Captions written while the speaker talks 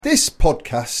This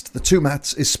podcast, The Two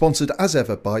Mats, is sponsored as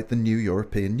ever by the New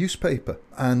European newspaper.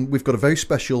 And we've got a very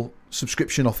special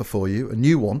subscription offer for you, a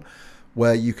new one,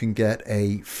 where you can get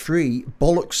a free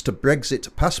Bollocks to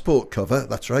Brexit passport cover.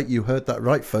 That's right, you heard that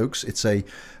right, folks. It's a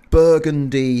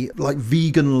burgundy, like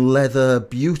vegan leather,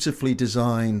 beautifully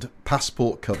designed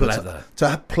passport cover.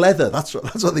 Pleather. That's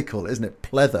what they call it, isn't it?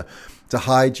 Pleather. To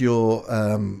hide your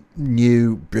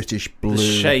new British blue. The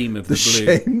shame of the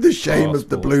blue. The shame of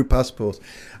the blue passport.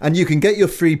 And you can get your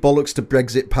free Bollocks to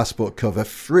Brexit passport cover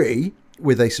free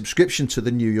with a subscription to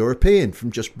the New European from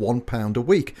just £1 a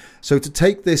week. So to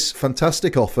take this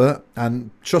fantastic offer,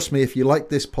 and trust me, if you like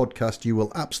this podcast, you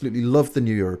will absolutely love the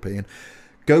New European,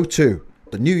 go to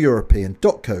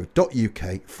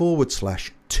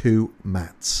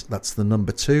theneweuropean.co.uk/2mats. That's the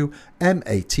number 2,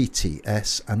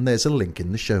 MATTS, and there's a link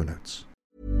in the show notes.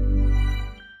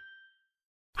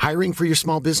 Hiring for your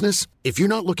small business? If you're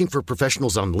not looking for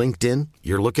professionals on LinkedIn,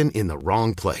 you're looking in the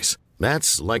wrong place.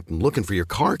 That's like looking for your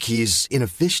car keys in a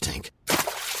fish tank.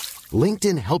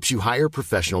 LinkedIn helps you hire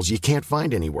professionals you can't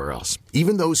find anywhere else,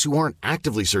 even those who aren't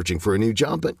actively searching for a new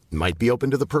job but might be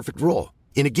open to the perfect role.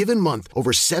 In a given month,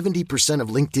 over 70% of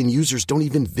LinkedIn users don't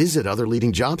even visit other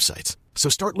leading job sites. So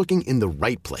start looking in the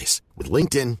right place. With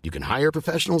LinkedIn, you can hire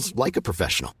professionals like a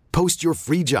professional. Post your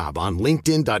free job on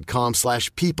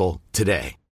linkedin.com/people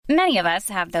today. Many of us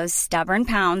have those stubborn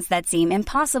pounds that seem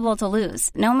impossible to lose,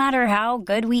 no matter how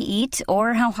good we eat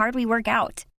or how hard we work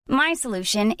out. My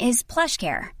solution is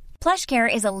PlushCare. PlushCare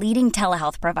is a leading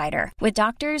telehealth provider with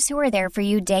doctors who are there for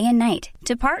you day and night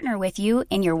to partner with you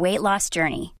in your weight loss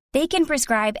journey. They can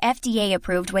prescribe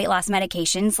FDA-approved weight loss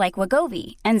medications like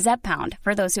Wegovy and Zepbound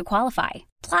for those who qualify.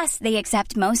 Plus, they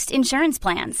accept most insurance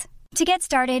plans. To get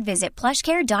started, visit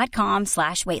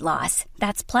plushcare.com/weightloss.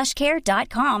 That's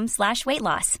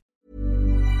plushcare.com/weightloss.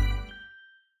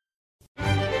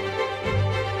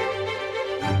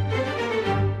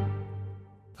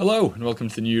 Hello and welcome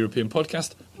to the New European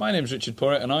Podcast. My name's Richard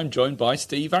Porritt and I'm joined by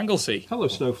Steve Anglesey. Hello,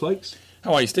 snowflakes.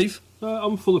 How are you, Steve?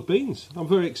 I'm full of beans. I'm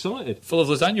very excited. Full of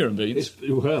lasagna and beans?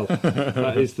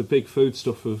 That is the big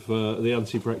foodstuff of the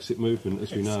anti-Brexit movement,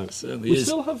 as we know. It certainly we is.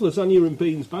 still have lasagna and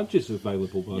beans badges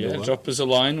available, by the way. Yeah, drop us a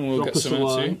line and we'll get some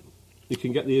out to you. You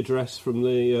can get the address from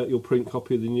your print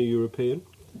copy of the New European.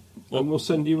 And we'll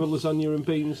send you a lasagna and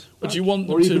beans badge,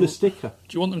 or even a sticker.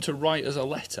 Do you want them to write us a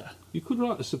letter? You could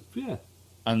write us yeah.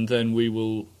 And then we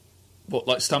will... What,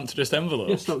 like stamped addressed envelopes?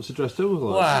 Yeah, stamped addressed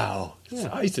envelopes. Wow. Yeah.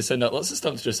 I used to send out lots of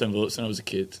stamped addressed envelopes when I was a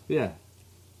kid. Yeah.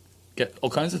 Get all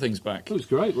kinds of things back. It was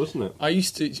great, wasn't it? Do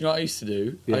you know what I used to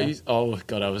do? Yeah. Oh,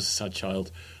 God, I was a sad child.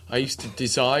 I used to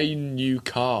design new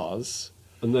cars.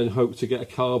 And then hope to get a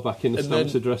car back in a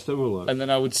stamped addressed envelope. And then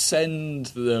I would send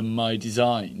them my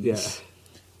designs. Yeah.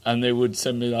 And they would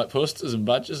send me like posters and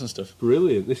badges and stuff.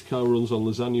 Brilliant. This car runs on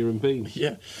lasagna and beans.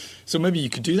 Yeah. So maybe you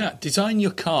could do that. Design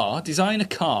a car.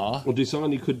 Or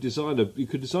you could design a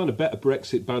better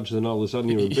Brexit badge than our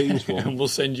lasagna and beans one. And we'll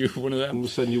send you one of them. And we'll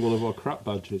send you one of our crap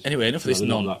badges. Anyway, enough of this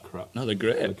nonsense. Not that crap. No, they're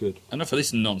great. They're good. Enough of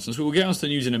this nonsense. We will get on to the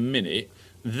news in a minute.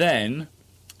 Then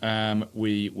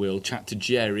we will chat to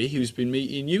Jerry, who's been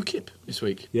meeting UKIP this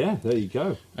week. Yeah, there you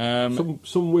go.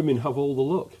 Some women have all the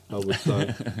luck, I would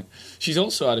say. She's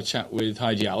also had a chat with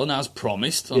Heidi Allen, as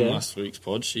promised on last week's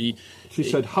pod. She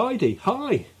said, Heidi,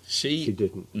 hi. She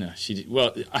didn't. No, she did.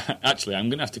 Well, actually, I'm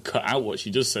going to have to cut out what she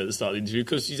does say at the start of the interview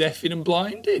because she's effing and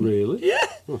blinding. Really? Yeah.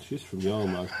 Well, she's from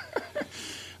Yarmouth.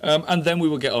 And then we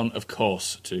will get on, of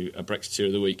course, to a Brexiteer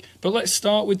of the week. But let's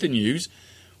start with the news.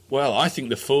 Well, I think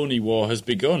the phony war has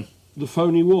begun. The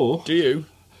phony war? Do you?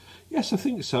 Yes, I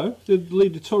think so.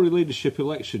 The Tory leadership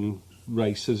election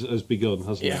race has begun,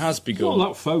 hasn't it? It has begun. It's not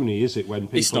that phony, is it, when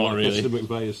people like really. Esther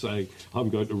McVey are saying, I'm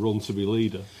going to run to be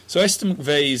leader? So Esther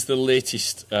McVey is the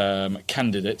latest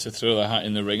candidate to throw their hat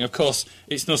in the ring. Of course,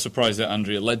 it's no surprise that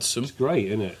Andrea Leadsom It's great,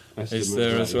 isn't it? Esther is McVey.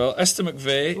 there as well. Esther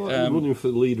McVey... running for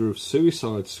the leader of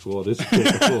Suicide Squad, isn't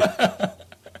it?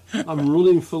 I'm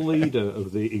running for leader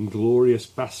of the Inglorious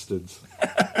Bastards.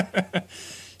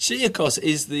 She, of course,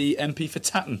 is the MP for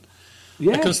Tatton.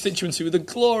 Yes. A constituency with a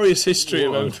glorious history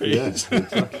of MPs. Yes,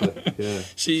 exactly. Yeah.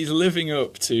 She's living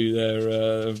up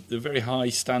to the very high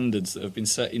standards that have been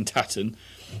set in Tatton.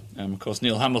 Of course,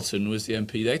 Neil Hamilton was the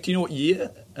MP there. Do you know what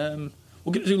year? We're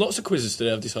going to do lots of quizzes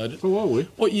today, I've decided. Oh, are we?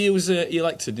 What year was he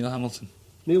elected, Neil Hamilton?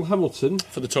 Neil Hamilton?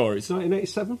 For the Tories.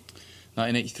 1987?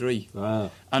 1983.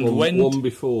 And one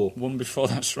before. One before,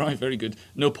 that's right, very good.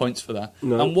 No points for that.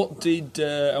 No. And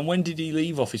when did he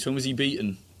leave office? When was he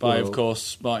beaten? By, of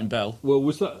course, Martin Bell. Well,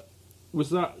 was that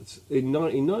in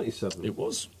 1997? It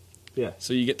was. Yeah.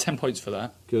 So you get 10 points for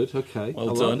that. Good, okay. Well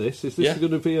I done. like this. Is this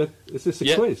going to be a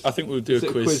quiz? I think we'll do a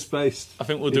quiz. Quiz-based I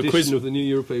think we'll do a quiz of the New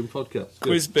European podcast.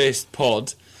 Quiz-based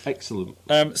pod. Excellent.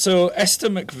 So Esther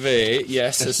McVeigh,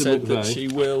 has said that McVeigh. she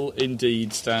will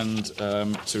indeed stand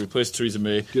to replace Theresa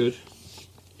May. Good.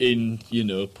 In,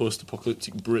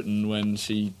 post-apocalyptic Britain when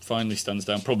she finally stands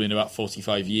down, probably in about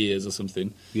 45 years or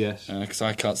something. Yes. Because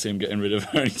I can't see him getting rid of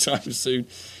her anytime soon.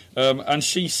 And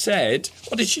she said...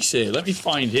 What did she say? Let me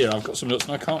find here. I've got some notes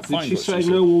and I can't find Did she say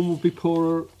no one would be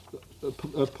poorer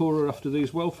after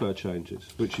these welfare changes,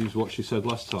 which is what she said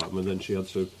last time, and then she had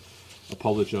to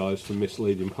apologise for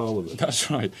misleading Parliament?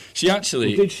 That's right. She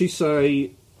actually... Did she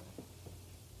say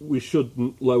we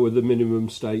shouldn't lower the minimum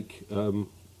stake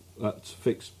at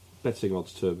fixed betting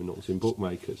odds terminals in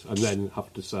bookmakers, and then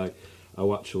have to say,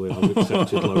 oh, actually, I've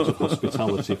accepted loads of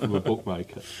hospitality from a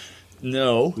bookmaker?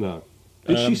 No.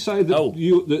 Did she say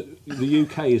that the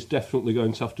UK is definitely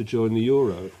going to have to join the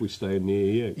euro if we stay in the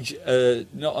EU?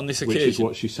 Not on this occasion. Which is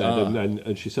what she said,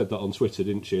 and she said that on Twitter,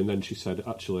 didn't she? And then she said,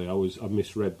 actually, I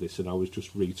misread this, and I was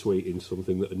just retweeting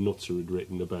something that a nutter had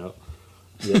written about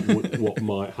what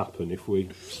might happen if we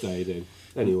stayed in.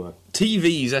 Anyway.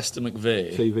 TV's Esther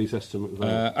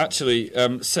McVeigh actually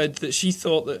said that she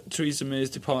thought that Theresa May's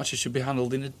departure should be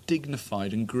handled in a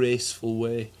dignified and graceful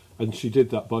way. And she did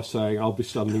that by saying, I'll be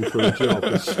standing for a job.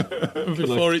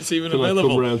 Before it's even available. Can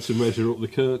I come round to measure up the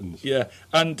curtains? Yeah,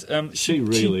 and she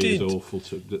really is awful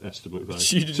to Esther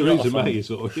McVeigh. Theresa May is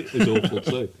awful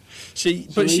too.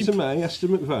 Theresa May, Esther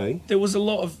McVeigh. There was a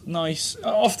lot of nice...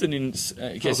 Often in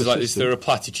cases like this, there are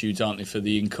platitudes, aren't there, for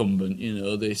the incumbent.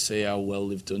 They say how well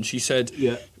they've done. She said,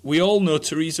 we all know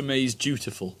Theresa May is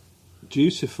dutiful.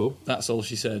 Dutiful? That's all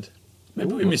she said.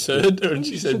 Maybe we misheard her and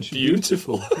she said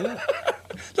beautiful. Yeah.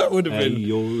 That would have been... Hey,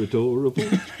 you're adorable.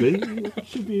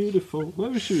 You're beautiful.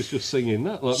 Maybe she was just singing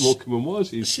that like Morecambe and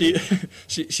Wise used to.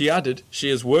 She added, she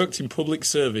has worked in public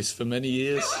service for many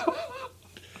years.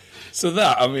 So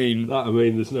that, I mean,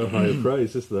 there's no higher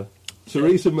praise, is there?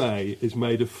 Theresa May is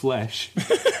made of flesh.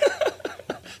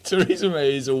 Theresa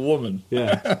May is a woman.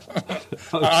 Yeah.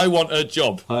 I want her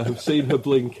job. I have seen her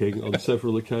blinking on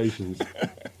several occasions.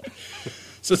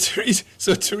 So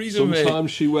Theresa May...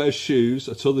 Sometimes she wears shoes,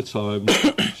 at other times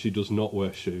she does not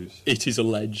wear shoes. It is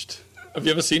alleged. Have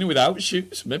you ever seen her without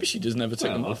shoes? Maybe she does never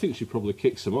take them off. I think she probably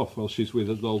kicks them off while she's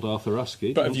with old Arthur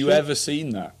Askey. But have you ever seen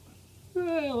that?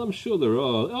 Well, I'm sure there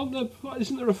are.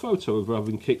 Isn't there a photo of her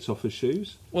having kicked off her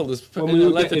shoes? Well, there's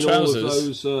leather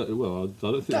trousers. I don't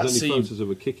think there's any photos of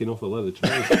her kicking off her leather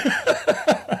trousers.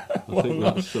 I think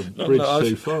that's a bridge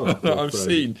too far. I've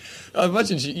seen. I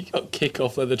imagine you can't kick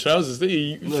off leather trousers, do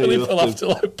you? Philip will have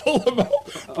to pull them up.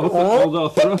 Old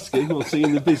Arthur Askey, we'll see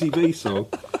in the Busy Bee song.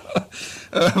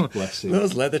 Bless him.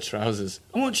 Those leather trousers.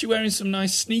 And weren't you wearing some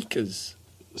nice sneakers?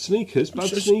 Sneakers?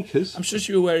 Sneakers? I'm sure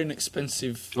she was wearing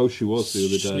expensive... Oh, she was the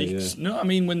other day, sneakers. Yeah. No, I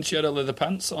mean when she had her leather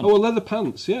pants on. Oh, her leather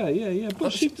pants, yeah.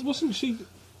 But she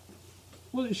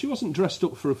wasn't dressed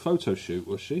up for a photo shoot,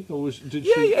 was she? Or did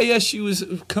she? Yeah. She was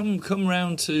come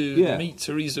round to meet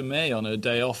Theresa May on her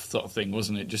day off, sort of thing,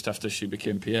 wasn't it? Just after she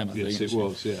became PM, I think. Yes, it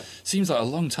was. Yeah. Seems like a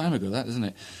long time ago, that, doesn't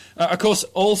it? Of course,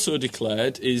 also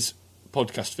declared is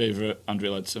podcast favourite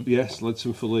Andrea Leadsom. Yes,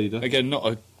 Leadsom for leader. Again, not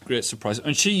a great surprise,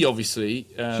 and she obviously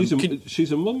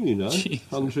she's a mum,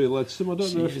 Andrea Leadsom. I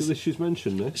don't know if she's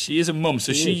mentioned this. She is a mum,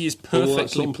 so she is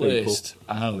perfectly placed.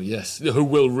 Oh yes, who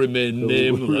will remain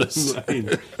nameless.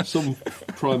 Some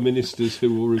prime ministers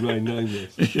who will remain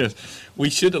nameless. Yes, we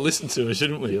should have listened to her,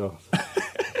 shouldn't we? Yeah.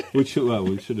 We should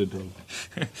have done.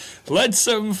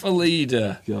 Leadsom for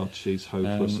leader. God, she's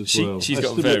hopeless as well. She's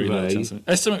got very low chance.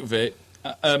 Esther McVeigh.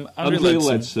 Andrea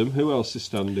Leadsom. Who else is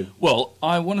standing? Well,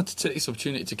 I wanted to take this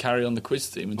opportunity to carry on the quiz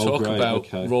theme and talk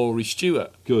about Rory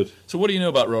Stewart. Good. So what do you know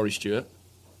about Rory Stewart?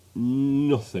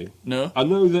 Nothing. No? I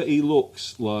know that he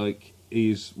looks like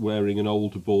he's wearing an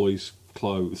older boy's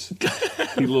clothes.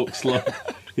 He looks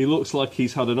like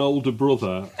he's had an older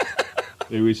brother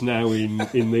who is now in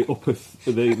the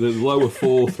lower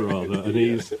fourth rather, and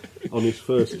he's on his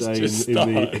first day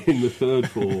in the third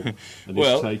form, and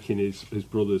he's taking his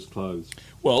brother's clothes.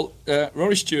 Well,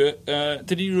 Rory Stewart,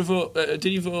 did he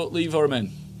vote Leave or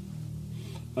Remain?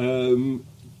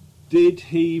 Did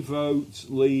he vote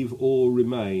Leave or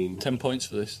Remain? 10 points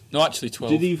for this. No, actually 12.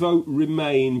 Did he vote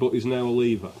Remain, but is now a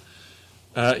Leaver?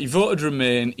 He voted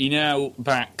Remain. He now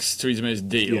backs Theresa May's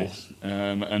deal, yes.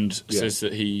 And says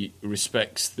that he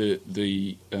respects the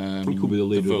he could be the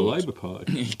leader of the Labour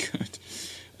Party. He could.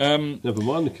 Never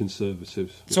mind the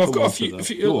Conservatives. So I've got a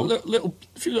few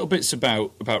little bits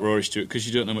about Rory Stewart, because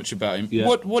you don't know much about him. Yeah.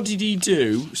 What did he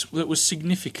do that was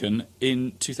significant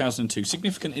in 2002?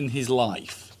 Significant in his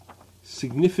life?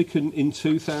 Significant in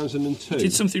 2002. He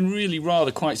did something really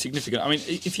rather quite significant. I mean,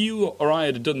 if you or I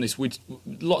had done this, with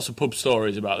lots of pub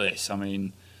stories about this. I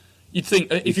mean, you'd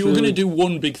think if you were going to do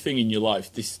one big thing in your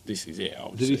life, this is it.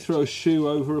 Did he throw a shoe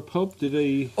over a pub? Did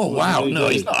he? Oh wow! No,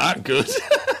 he's not that good.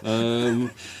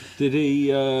 Did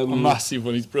he? A massive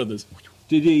one. His brothers.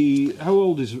 Did he? How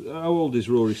old is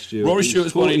Rory Stewart? Rory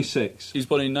Stewart's 46. He was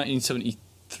born in 1973.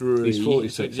 He's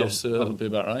 46. Yes, so that'll be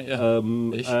about right. Yeah.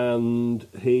 And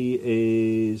he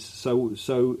is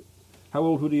so. How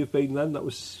old would he have been then?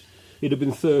 He'd have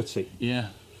been 30. Yeah,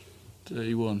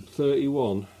 31.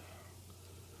 31.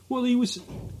 Well,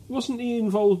 wasn't he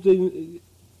involved in?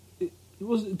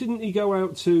 Didn't he go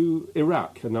out to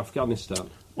Iraq and Afghanistan?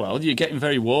 Well, you're getting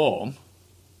very warm.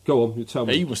 Go on, you tell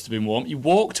me. He must have been warm. He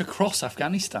walked across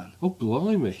Afghanistan. Oh,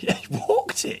 blimey! Yeah, he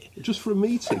walked it just for a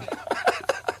meeting.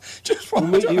 We'll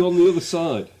meet you on the other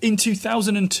side. In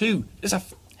 2002. It's a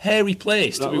hairy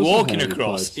place to be walking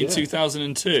across in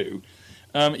 2002.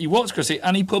 He walked across it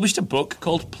and he published a book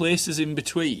called Places in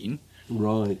Between.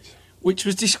 Right. Which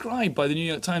was described by the New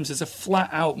York Times as a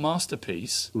flat-out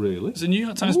masterpiece. Really? It's a New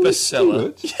York Times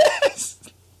bestseller. Stewart? Yes!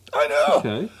 I know!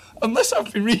 Okay. Unless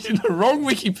I've been reading the wrong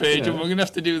wiki page and we're going to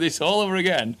have to do this all over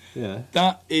again. Yeah.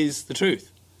 That is the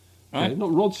truth. Right? Okay,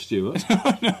 not Rod Stewart.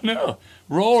 No.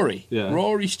 Rory. Yeah.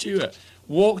 Rory Stewart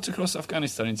walked across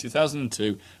Afghanistan in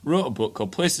 2002, wrote a book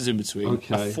called Places in Between.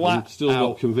 Okay, a flat I'm still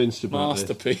not convinced about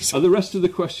masterpiece. This. Are the rest of the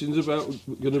questions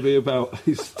going to be about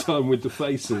his time with the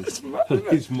Faces and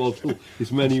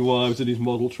his many wives and his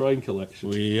model train collection?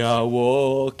 We are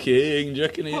walking. Do you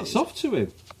reckon That's off to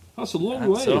him. That's a long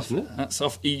way, isn't it? That's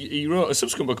off. He wrote a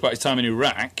subsequent book about his time in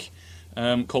Iraq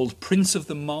called Prince of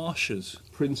the Marshes.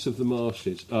 Prince of the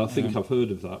Marshes. I think I've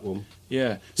heard of that one.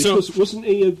 Yeah. Because was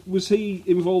he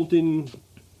involved in?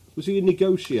 Was he a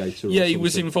negotiator? Yeah, he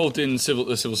was involved in the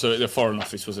civil service, the Foreign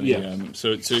Office, wasn't he? Yeah.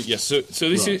 So this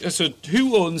is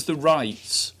who owns the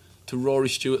rights to Rory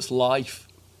Stewart's life?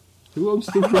 Who owns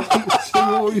the rights to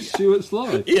Rory Stewart's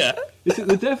life? Yeah. Is it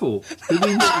the devil?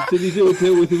 Did he do a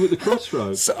deal with him at the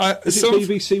crossroads? Is it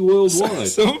BBC Worldwide?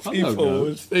 Some people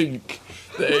would think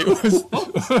that it was.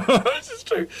 This is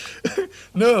true.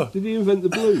 No. Did he invent the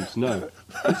blues? No.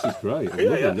 This is great. I'm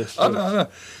loving this. I know.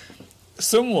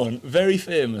 Someone very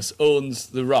famous owns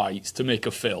the rights to make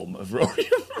a film of Rory.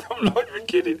 I'm not even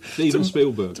kidding. Steven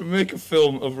Spielberg. To make a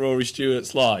film of Rory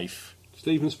Stewart's life.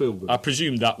 Steven Spielberg. I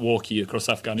presume that walkie across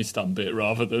Afghanistan bit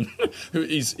rather than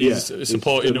he's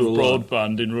supporting of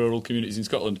broadband in rural communities in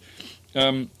Scotland.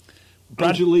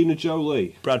 Angelina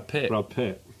Jolie. Brad Pitt.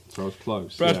 So I was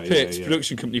close. Brad Pitt's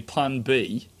production company Plan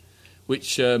B,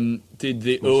 which did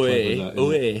the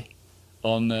OA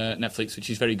on Netflix,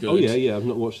 which is very good. Oh yeah, I've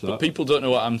not watched that. But people don't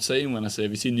know what I'm saying when I say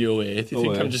have you seen the OA? They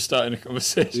think I'm just starting a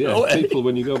conversation. Yeah, people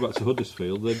when you go back to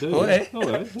Huddersfield, they do.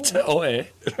 OA.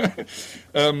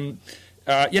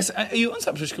 Yes, he owns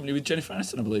that production company with Jennifer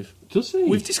Aniston, I believe. Does he?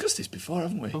 We've discussed this before,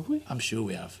 haven't we? Have we? I'm sure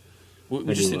we have.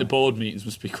 We just think the board meetings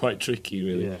must be quite tricky,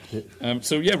 really.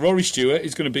 Yeah. Rory Stewart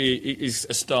is going to is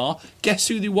a star. Guess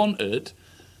who they wanted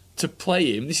to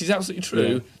play him? This is absolutely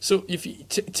true. Yeah. So if you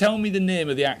tell me the name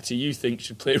of the actor you think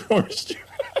should play Rory Stewart.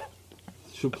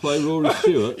 Should play Rory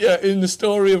Stewart? Yeah, in the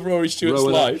story of Rory Stewart's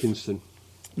Rowan life. Atkinson.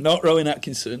 Not Rowan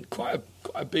Atkinson. Quite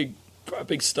a big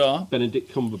star.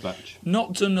 Benedict Cumberbatch.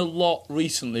 Not done a lot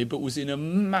recently, but was in a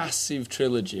massive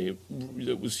trilogy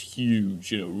that was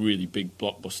huge. Really big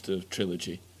blockbuster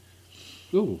trilogy.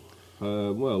 Oh,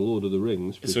 well, Lord of the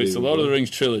Rings. So it's the Lord of the Rings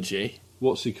trilogy.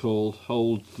 What's he called?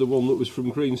 The one that was from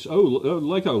Green's.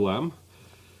 Legoland.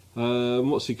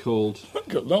 What's he called?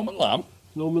 Norman Lamb.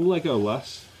 Norman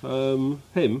Legolas.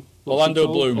 Him. Orlando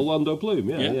Bloom. Orlando Bloom.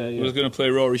 Yeah. He was going to play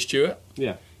Rory Stewart.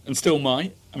 Yeah. And still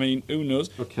might. I mean, who knows?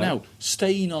 Okay. Now,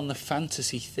 staying on the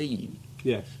fantasy theme.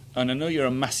 Yeah. And I know you're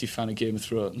a massive fan of Game of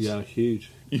Thrones. Yeah, huge.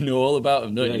 You know all about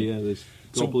them, don't you? Yeah, there's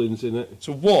goblins in it.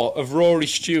 So what have Rory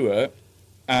Stewart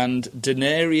and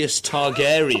Daenerys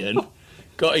Targaryen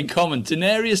got in common?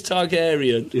 Daenerys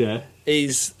Targaryen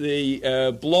is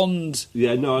the blonde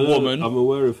woman. I'm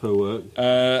aware of her work.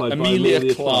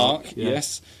 Emilia Clarke,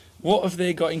 yes. What have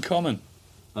they got in common?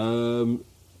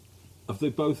 Have they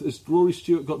both... Has Rory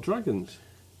Stewart got dragons?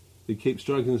 He keeps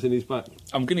dragons in his back.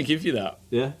 I'm going to give you that.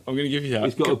 Yeah? I'm going to give you that.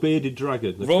 He's got a bearded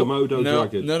dragon, a Komodo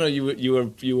dragon. No, you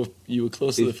were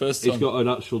close to the first time. He's got an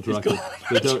actual dragon.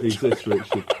 They don't exist,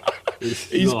 Richard.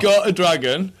 He's got a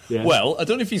dragon. Yeah. Well, I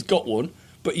don't know if he's got one,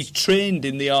 but he's trained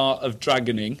in the art of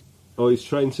dragoning. Oh, he's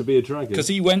trained to be a dragon? Because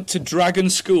he went to dragon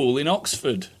school in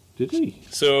Oxford. Did he?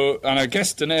 So, and I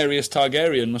guess Daenerys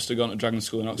Targaryen must have gone to dragon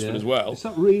school in Oxford as well. Is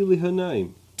that really her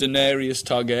name? Daenerys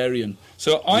Targaryen.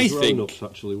 So I think grown-ups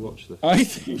actually watch this. I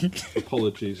think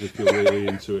Apologies if you're really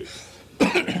into it.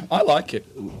 I like it.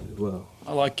 Well,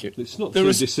 I like it. it's not too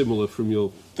dissimilar from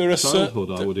your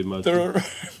childhood, I would imagine. There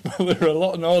are a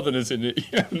lot of Northerners in it,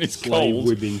 and it's Slave cold.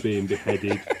 women being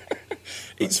beheaded,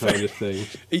 that kind of thing.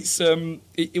 It's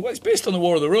it's based on the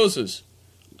War of the Roses,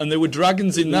 and there were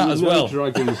dragons in that as well.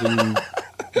 Dragons and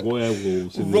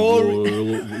werewolves in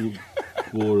the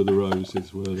War of the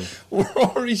Roses, were there?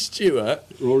 Rory Stewart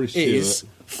is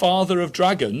father of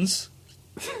dragons.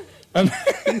 And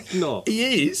He's not.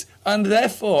 he is, and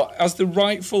therefore has the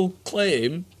rightful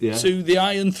claim to the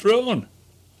Iron Throne.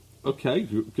 Okay,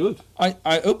 good. I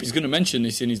hope he's going to mention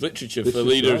this in his literature for the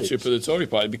leadership of the Tory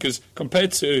party, because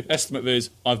compared to Esther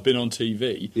McVeigh's I've Been on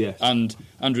TV and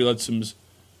Andrew Leadsome's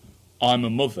I'm a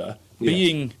Mother,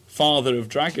 being father of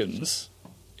dragons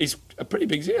is a pretty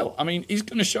big deal. I mean, he's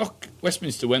going to shock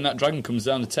Westminster when that dragon comes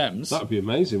down the Thames. That would be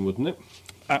amazing, wouldn't it?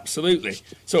 Absolutely.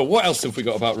 So what else have we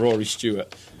got about Rory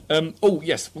Stewart?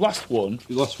 Last one.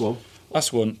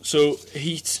 So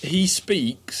he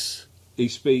speaks... He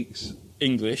speaks...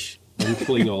 English. And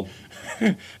Klingon.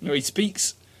 No, he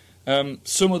speaks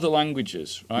some other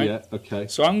languages, right? Yeah, okay.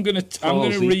 So I'm gonna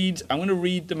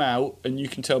read them out, and you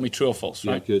can tell me true or false,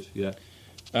 right? Yeah, good,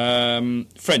 yeah.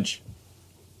 French.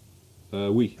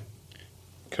 Oui.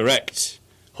 Correct.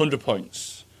 100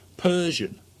 points.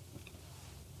 Persian.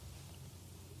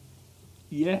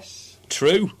 Yes.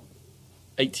 True.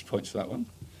 80 points for that one.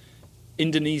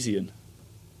 Indonesian.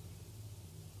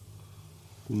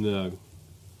 No.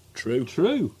 True.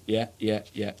 True. Yeah.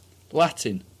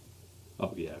 Latin.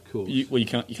 Oh yeah, of course. You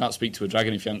can't speak to a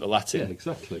dragon if you haven't got Latin. Yeah,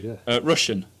 exactly. Yeah.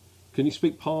 Russian. Can you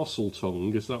speak parcel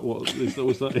tongue? Was that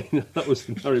that was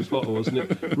in Harry Potter, wasn't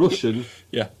it? Russian.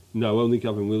 Yeah. No, only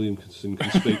Gavin Williamson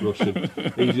can speak Russian.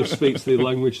 He just speaks the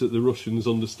language that the Russians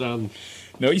understand.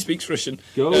 No, he speaks Russian.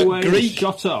 Go away. Greek.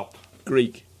 Shut up.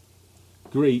 Greek.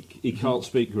 He can't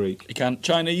speak Greek. He can.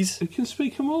 Chinese. He can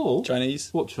speak them all. Chinese.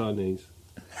 What Chinese?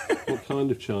 What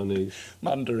kind of Chinese?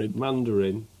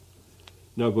 Mandarin.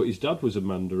 No, but his dad was a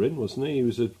Mandarin, wasn't he? He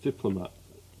was a diplomat.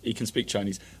 He can speak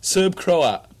Chinese.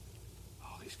 Serb-Croat.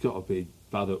 Oh, he's got to be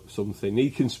bad at something. He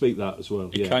can speak that as well.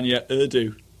 He can, yeah.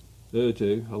 Urdu. I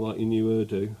like your new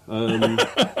Urdu.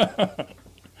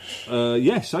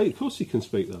 Yes, of course he can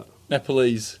speak that.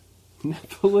 Nepalese.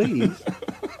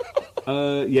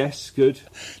 Yes, good.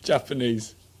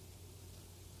 Japanese.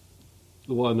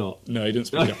 Why not? No, he doesn't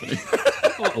speak Japanese.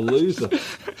 What a loser.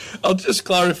 I'll just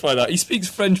clarify that. He speaks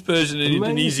French, Persian and Amazing.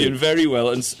 Indonesian very well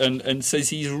and says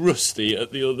he's rusty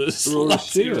at the others.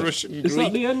 Latin, Russian, Is Greek,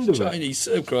 that the end of Chinese,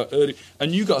 Serb-Croat, Urdu.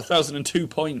 And you got 1,002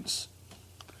 points.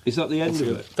 Is that the end of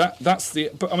it? That's the...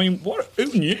 But, I mean,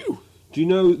 who knew? Do you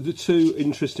know the two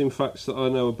interesting facts that I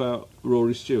know about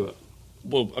Rory Stewart?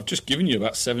 Well, I've just given you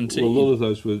about 17. Well, none of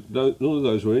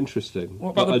those were interesting. What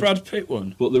about the Brad Pitt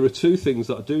one? But there are two things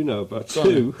that I do know about.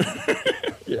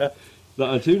 Yeah. That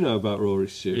I do know about Rory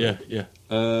Stewart. Yeah.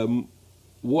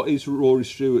 What is Rory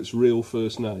Stewart's real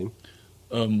first name?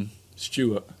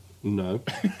 Stewart. No.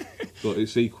 But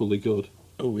it's equally good.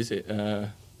 Oh, is it?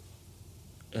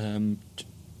 Daenerys.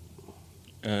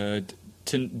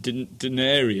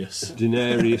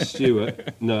 Daenerys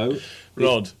Stewart. No.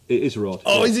 Rod. It is Rod.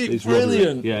 Oh, yeah. is it it's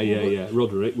brilliant? Roderick. Yeah.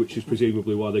 Roderick, which is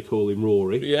presumably why they call him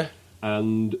Rory. Yeah.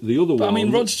 And the other one... I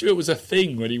mean, Rod Stewart was a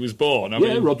thing when he was born. I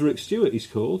mean, Roderick Stewart he's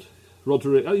called.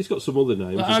 Roderick... he's got some other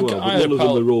names as well, but none of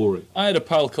them are Rory. I had a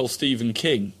pal called Stephen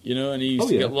King, and he used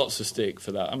to yeah. get lots of stick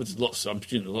for that. I'm lots of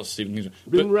Stephen King.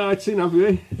 Been writing, have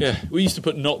you? Yeah, we used to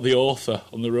put "not the author"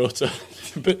 on the rota.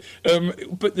 but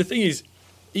the thing is,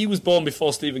 he was born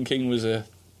before Stephen King was a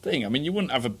thing. I mean, you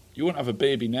wouldn't have a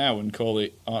baby now and call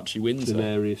it Archie Windsor.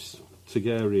 Daenerys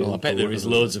Targaryen. Well, I bet there is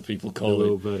loads of people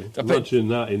calling it. Imagine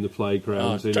that in the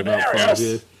playgrounds in about 5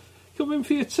 years. Come in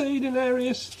for your tea,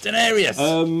 Daenerys.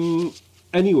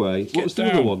 Anyway, what was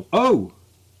the other one? Oh,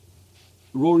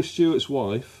 Rory Stewart's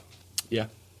wife. Yeah.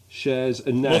 Shares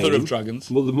a name. Mother of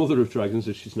Dragons. Mother of Dragons,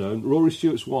 as she's known. Rory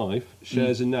Stewart's wife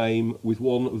shares a name with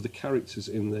one of the characters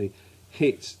in the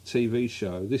hit TV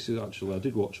show. This is actually, I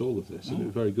did watch all of this, and it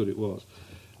was very good. It was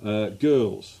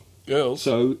Girls. Girls.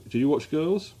 So, did you watch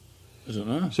Girls? I don't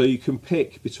know. So you can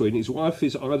pick between. His wife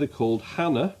is either called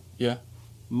Hannah. Yeah.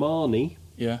 Marnie.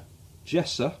 Yeah.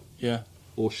 Jessa. Yeah.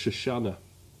 Or Shoshana.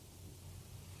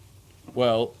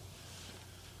 Well,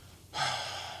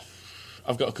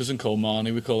 I've got a cousin called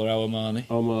Marnie. We call her our Marnie.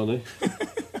 Oh, Marnie.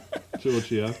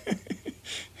 Georgia.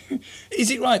 Is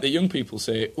it right that young people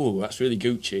say, "Oh, that's really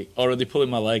Gucci," or are they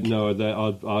pulling my leg? No,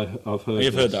 I've heard.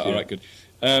 You've heard that. Yeah. All right, good.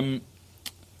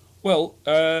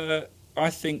 I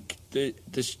think the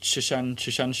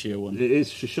Shashanshia one? It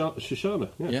is Shoshana.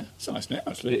 Yeah, it's a nice name,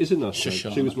 actually. It is a nice name.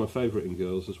 Shoshana. She was my favourite in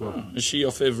Girls as well. Is she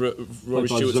your favourite Rory Played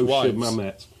by Stewart's Zosha wife?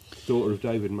 Mamet, daughter of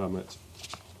David Mamet.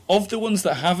 Of the ones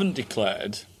that haven't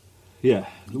declared, Yeah,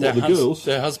 the girls.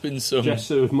 There has been some.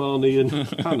 Jessa, Marnie, and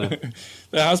Hannah.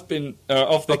 There has been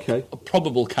of the Okay.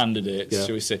 probable candidates,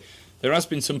 shall we say? There has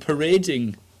been some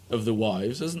parading of the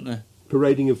wives, hasn't there?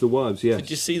 Parading of the wives. Yes.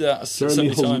 Did you see that so Jeremy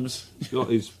many Hunt times? got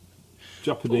his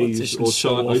Japanese Politicians or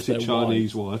show off their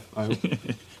Chinese wife out.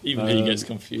 Even he gets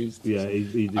confused. Yeah,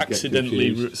 he did Accidentally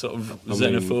get confused. sort of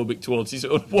xenophobic towards his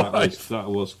own wife. That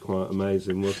was quite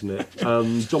amazing, wasn't it?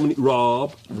 Dominic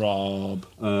Raab.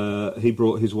 He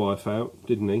brought his wife out,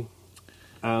 didn't he?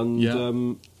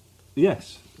 And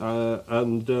yes,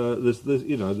 there's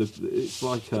it's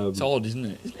like it's odd, isn't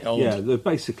it? Isn't it odd? Yeah, they're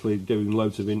basically doing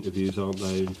loads of interviews, aren't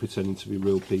they, and pretending to be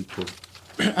real people.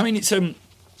 I mean, it's it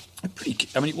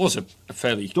was a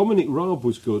fairly. Dominic Raab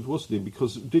was good, wasn't he?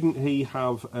 Because didn't he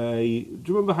have a?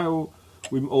 Do you remember how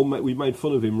we made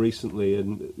fun of him recently,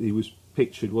 and he was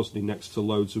pictured, wasn't he, next to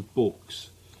loads of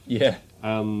books? Yeah.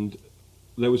 And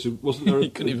wasn't there? He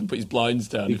couldn't even put his blinds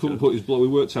down. He couldn't put his blinds. We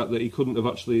worked out that he couldn't have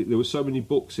actually. There were so many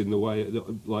books in the way,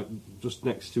 like just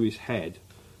next to his head,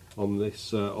 on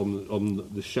this on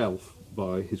the shelf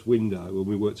by his window, and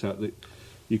we worked out that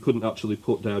you couldn't actually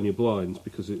put down your blinds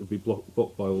because it would be blocked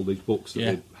by all these books that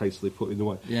they'd hastily put in the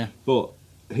way. Yeah. But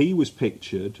he was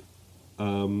pictured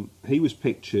enjoying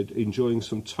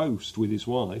some toast with his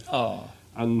wife. Oh.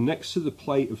 And next to the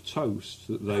plate of toast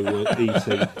that they were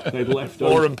eating, they'd left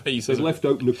War and Peace. They'd left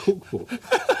open a cookbook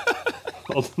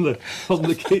on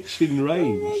the kitchen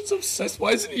range. I was obsessed.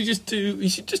 Why doesn't he just do? He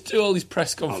should just do all these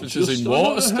press conferences in I don't know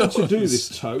how Waterstones. to do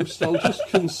this toast. I'll just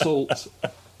consult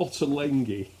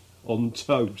Ottolenghi on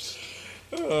toast.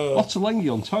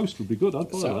 Ottolenghi on toast would be good.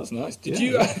 I'd buy that. Sounds nice. Did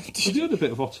you you had a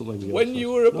bit of Ottolenghi on when toast?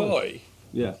 you were a boy?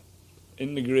 Yeah.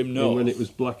 In the grim And north. when it was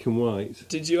black and white.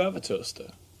 Did you have a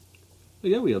toaster?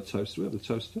 Yeah, we had toaster. We had a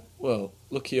toaster. Well,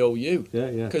 lucky old you.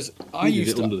 Yeah. Because I you used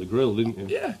did it to under the grill, didn't you?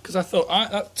 Yeah, because I thought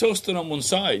that toasted on one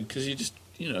side because you just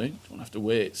you don't have to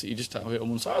wait, so you just have it on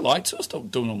one side. I like toast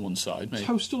done on one side, mate.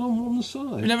 Toasted on one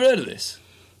side. You've never heard of this?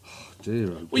 Dear, oh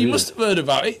dear. Well, you must have heard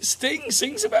about it. Sting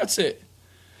sings about it.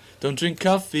 Don't drink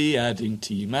coffee, adding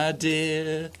tea, my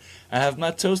dear. I have my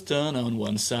toast done on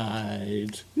one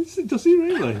side. Does he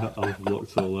really? I've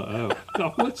looked all that out.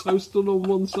 I've my toast done on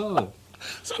one side.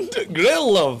 It's under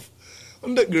grill, love.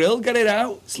 Under grill, get it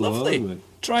out. It's lovely. Blimey.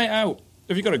 Try it out.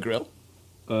 Have you got a grill?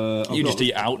 You just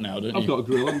eat out now, don't you? I've got a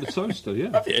grill and a toaster,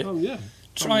 yeah. Have you? Oh, yeah.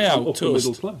 Try I'm out upper toast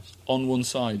middle class. on one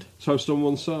side. Toast on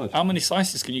one side. How many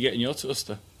slices can you get in your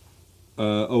toaster?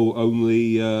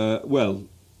 Only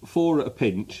 4 at a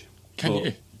pinch. Can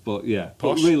you? But yeah,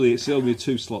 Posh. but really, it's only a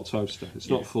 2-slot toaster. It's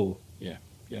not 4. Yeah,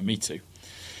 me too.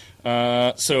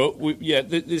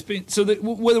 There's been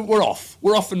we're off.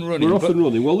 We're off and running. We're off and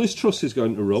running. Well, this truss is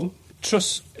going to run.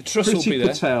 Truss will Priti be there.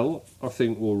 Patel, I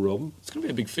think, will run. It's going to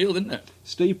be a big field, isn't it?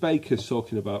 Steve Baker's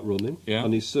talking about running,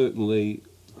 and he certainly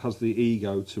has the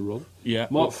ego to run. Yeah.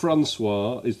 Mark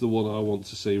Francois is the one I want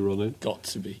to see running. Got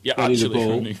to be. Yeah, Danny actually Ball.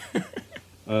 running.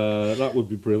 That would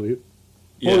be brilliant.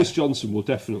 Yeah. Boris Johnson will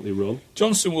definitely run.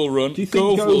 Johnson will run. Do you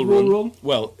think Gove will run?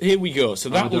 Well, here we go. So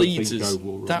that leads us. Gove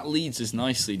will run. That leads us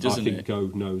nicely, doesn't I think it?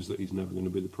 Gove knows that he's never going to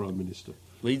be the Prime Minister.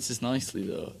 Leads us nicely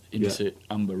though into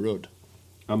Amber Rudd.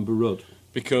 Amber Rudd.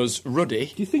 Because Ruddy...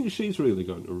 Do you think she's really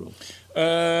going to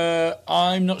run?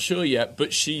 I'm not sure yet,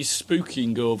 but she's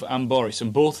spooking Gove and Boris,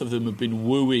 and both of them have been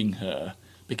wooing her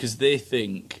because they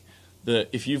think that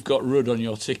if you've got Rudd on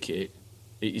your ticket,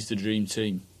 it is the dream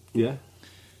team. Yeah.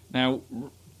 Now,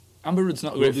 Amber Rudd's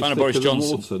not a great fan of Boris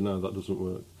Johnson. Water? No, that doesn't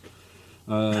work.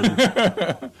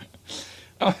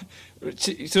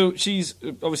 So she's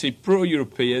obviously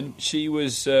pro-European. She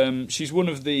was. She's one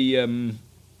of the.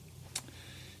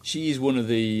 She is one of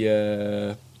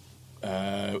the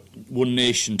One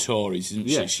Nation Tories, isn't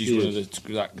she? Yeah, She's she one is. of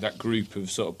that group of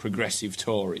sort of progressive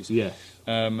Tories. Yeah.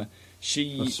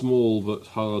 She A small but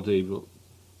hardy, but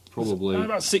probably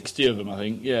about 60 of them, I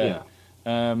think. Yeah.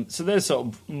 So they're sort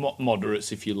of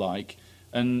moderates, if you like.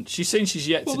 And she's saying she's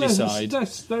yet to decide.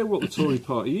 They're what the Tory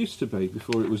party used to be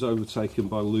before it was overtaken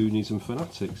by loonies and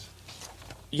fanatics.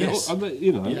 Yes.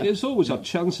 It's always had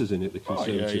chances in it, the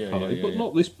Conservative Party, but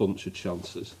not this bunch of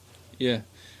chances. Yeah.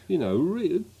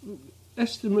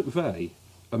 Esther McVeigh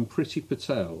and Priti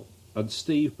Patel and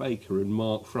Steve Baker and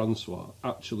Mark Francois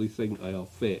actually think they are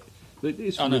fit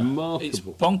It's remarkable. It's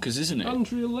bonkers, isn't it?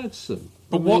 Andrea Leadsom.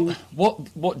 But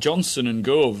what Johnson and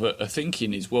Gove are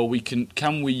thinking is, well,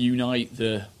 can we unite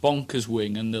the bonkers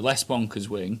wing and the less bonkers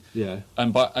wing? Yeah.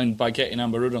 And by getting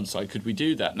Amber Rudd on side, could we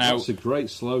do that? Now, that's a great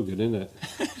slogan, isn't it?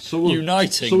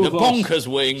 Uniting the bonkers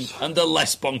wing and the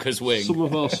less bonkers wing. Some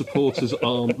of our supporters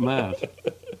aren't mad.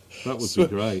 That would be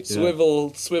great. Yeah.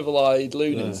 Swivel-eyed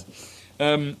loonies.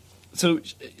 Yeah. So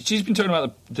she's been talking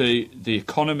about the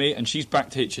economy, and she's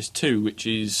backed HS2, which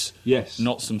is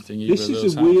not something either of those have. This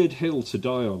is a weird hill to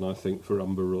die on, I think, for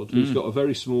Amber Rudd, who's got a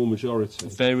very small majority.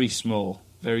 Very small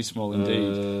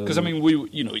indeed. Because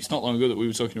it's not long ago that we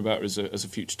were talking about her as a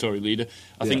future Tory leader.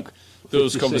 I think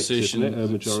those conversations, isn't it, her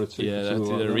majority,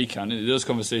 they're recount. Those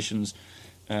conversations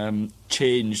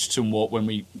changed somewhat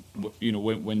when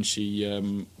when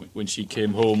she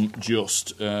came home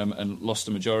and lost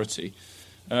the majority.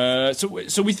 So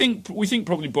we think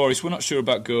probably Boris. We're not sure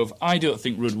about Gove. I don't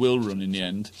think Rudd will run in the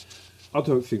end. I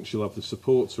don't think she'll have the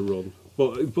support to run.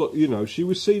 But she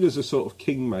was seen as a sort of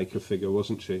kingmaker figure,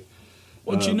 wasn't she?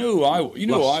 Well, do you know who I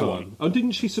want? Oh,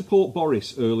 didn't she support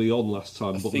Boris early on last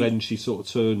time? Then she sort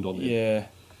of turned on him. Yeah.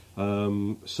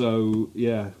 Well,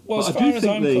 as far as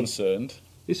I'm concerned,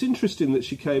 it's interesting that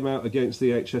she came out against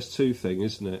the HS2 thing,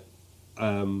 isn't it?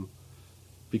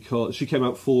 Because she came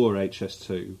out for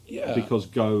HS2, because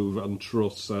Gove and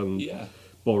Truss and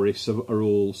Boris are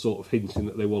all sort of hinting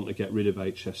that they want to get rid of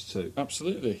HS2.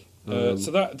 Absolutely.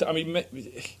 So that, I mean,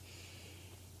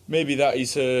 maybe that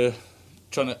is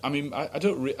trying to. I mean, I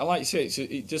don't. I like you say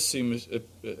it does seem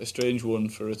a strange one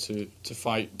for her to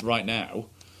fight right now.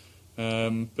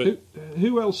 But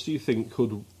who else do you think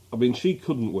could? I mean, she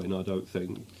couldn't win. I don't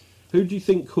think. Who do you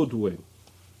think could win?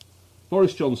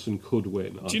 Boris Johnson could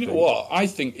win. Do you know what? I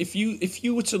think if you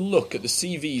were to look at the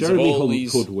CVs Jeremy of all Hunt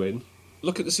these, could win.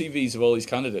 Look at the CVs of all these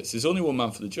candidates. There's only one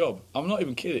man for the job. I'm not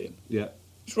even kidding. Yeah,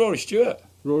 it's Rory Stewart.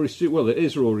 Rory Stewart. Well, it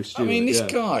is Rory Stewart. I mean, this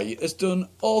guy has done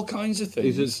all kinds of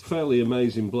things. He's a fairly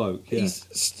amazing bloke. Yeah.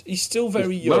 He's still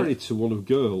very young. Married to one of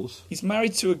girls. He's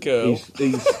married to a girl.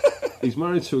 He's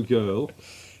married to a girl.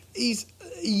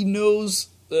 He knows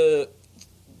foreign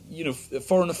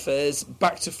affairs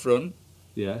back to front.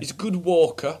 Yeah. He's a good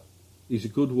walker. I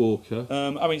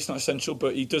mean, it's not essential,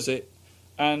 but he does it.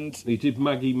 And he did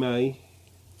Maggie May.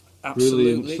 Absolutely.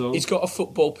 Brilliant song. He's got a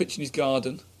football pitch in his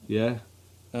garden. Yeah.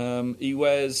 He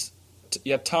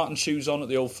had tartan shoes on at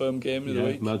the Old Firm game of the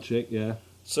week. Magic, yeah.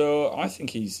 So I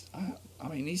think he's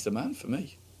the man for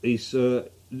me. He's. Do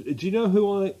you know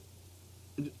who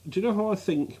I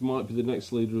think might be the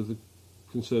next leader of the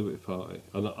Conservative Party?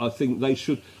 And I think they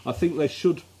should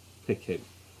pick him.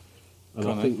 And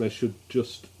I think they should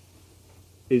just.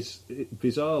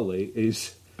 Bizarrely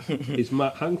is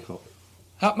Matt Hancock.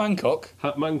 Hat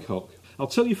Mancock. I'll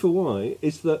tell you for why.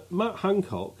 Is that Matt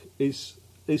Hancock is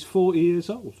 40 years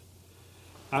old,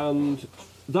 and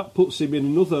that puts him in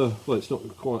another. Well, it's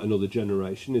not quite another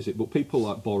generation, is it? But people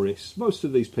like Boris, most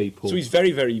of these people. So he's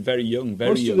very, very, very young.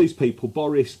 Most of these people,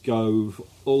 Boris, Gove,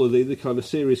 all of the kind of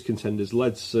serious contenders,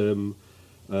 Leadsom.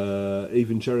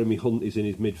 Even Jeremy Hunt is in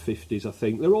his mid-50s, I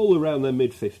think. They're all around their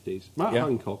mid-50s. Matt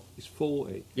Hancock is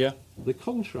 40. Yeah. The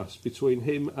contrast between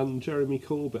him and Jeremy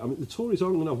Corbyn... I mean, the Tories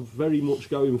aren't going to have very much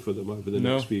going for them over the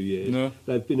next few years. No.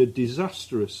 They've been a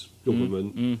disastrous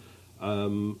government.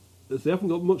 They haven't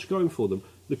got much going for them.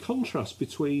 The contrast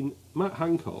between Matt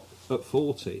Hancock at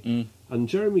 40 and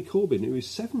Jeremy Corbyn, who is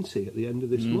 70 at the end of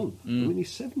this month. I mean,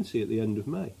 he's 70 at the end of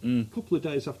May. A couple of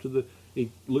days after he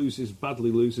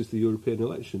badly loses the European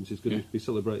elections, he's going to be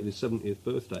celebrating his 70th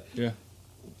birthday. Yeah.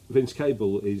 Vince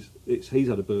Cable he's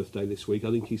had a birthday this week.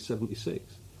 I think he's 76.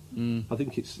 I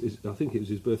think it was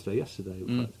his birthday yesterday,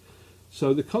 in fact.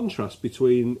 So the contrast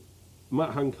between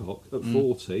Matt Hancock at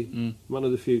 40, man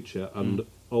of the future, and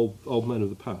old men of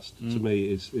the past, to me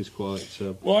is quite.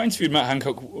 Well, I interviewed Matt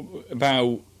Hancock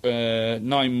about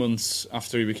 9 months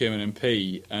after he became an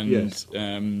MP,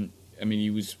 and I mean, he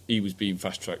was being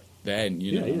fast tracked then.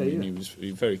 He was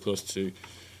very close to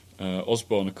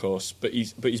Osborne, of course, but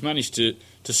he's managed to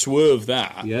swerve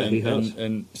that. Yeah, he has.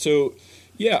 And so,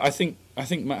 yeah, I think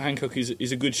Matt Hancock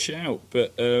is a good shout.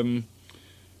 But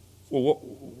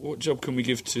what job can we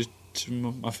give to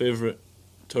my favourite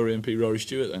Tory MP, Rory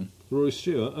Stewart, then? Rory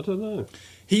Stewart? I don't know.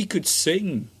 He could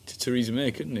sing to Theresa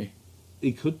May, couldn't he?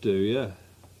 He could do, yeah.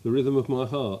 The Rhythm of My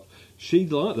Heart.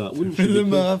 She'd like that, wouldn't she?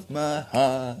 Rhythm of my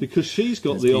heart. Because she's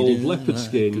got the old leopard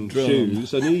skin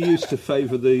shoes, and he used to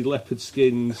favour the leopard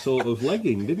skin sort of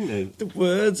legging, didn't he? The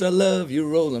words I love you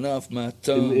rolling off my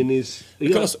tongue.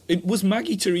 Because it was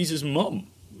Maggie Theresa's mum.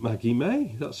 Maggie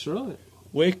May, that's right.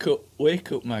 Wake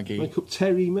up, Maggie. Wake up,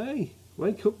 Terry May.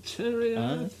 Wake up, Terry,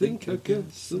 I think I've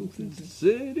got something to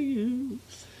say to you.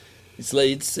 It's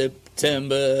late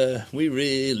September, we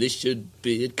really should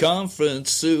be at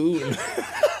conference soon.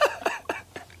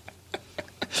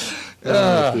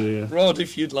 Rod,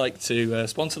 if you'd like to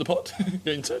sponsor the pod,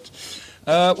 get in touch.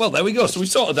 Well, there we go. So we've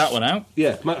sorted that one out.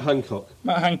 Yeah, Matt Hancock.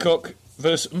 Matt Hancock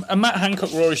versus a Matt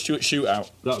Hancock Rory Stewart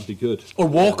shootout. That would be good. Or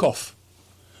walk off.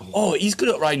 Oh, he's good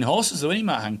at riding horses, though, isn't he,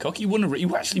 Matt Hancock? He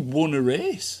actually won a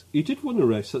race. He did win a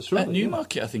race, that's right. At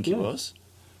Newmarket, I think it was.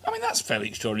 I mean, that's a fairly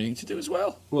extraordinary thing to do as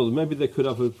well. Well, maybe they could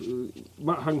have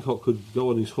Matt Hancock could go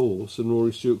on his horse and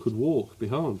Rory Stewart could walk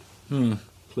behind,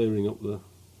 clearing up the...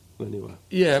 Anyway.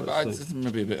 Yeah, but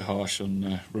maybe a bit harsh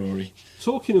on Rory.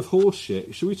 Talking of horse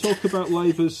shit, should we talk about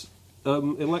Labour's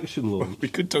election launch? We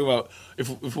could talk about, if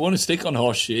we want to stick on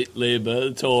horse shit, Labour,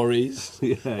 the Tories.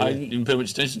 I didn't pay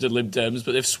much attention to Lib Dems,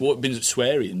 but they've been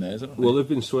swearing in theirs, haven't they? Well, they've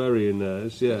been swearing in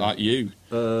theirs, yeah. Like you.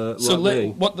 Let's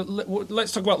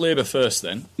talk about Labour first,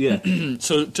 then. Yeah.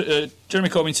 So Jeremy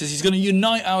Corbyn says he's going to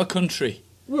unite our country.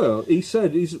 Well, he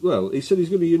said he's going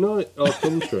to unite our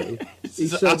country. He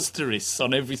said asterisks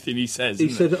on everything he says. He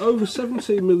said over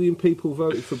 17 million people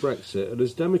voted for Brexit, and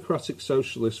as democratic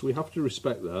socialists, we have to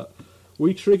respect that.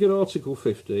 We triggered Article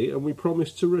 50, and we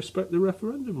promised to respect the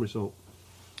referendum result.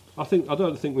 I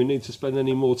don't think we need to spend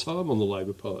any more time on the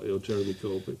Labour Party or Jeremy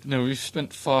Corbyn. No, we've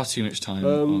spent far too much time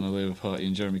on the Labour Party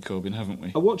and Jeremy Corbyn, haven't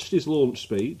we? I watched his launch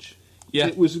speech. Yeah,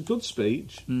 it was a good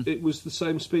speech. It was the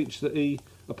same speech that he,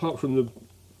 apart from the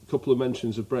couple of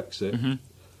mentions of Brexit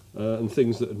and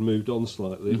things that had moved on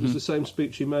slightly. It was the same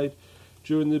speech he made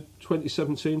during the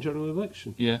 2017 general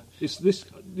election. Yeah. It's this,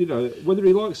 whether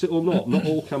he likes it or not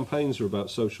all campaigns are about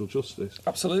social justice.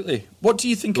 Absolutely. What do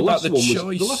you think about the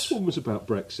choice? The last one was about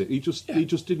Brexit. He just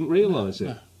didn't realise it.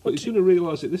 No. But he's going to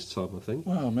realise it this time, I think.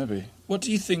 Well, maybe. What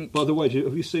do you think? By the way,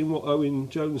 have you seen what Owen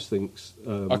Jones thinks?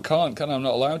 I can't, can I? I'm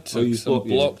not allowed to. I'm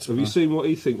blocked. Have you seen what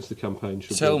he thinks the campaign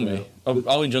should tell be me.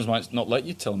 Owen Jones might not let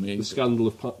you tell me. The scandal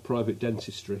of private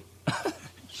dentistry.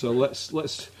 So let's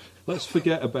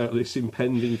forget about this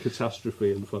impending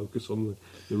catastrophe and focus on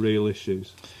the real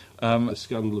issues. The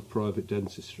scandal of private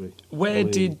dentistry. Where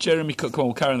did Jeremy Corbyn... Come on,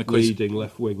 we'll carry on the quiz. Leading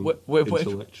left-wing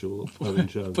intellectual Owen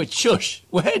Jones. But shush!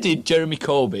 Where did Jeremy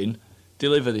Corbyn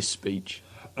deliver this speech?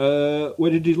 Where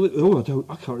did he live? Oh,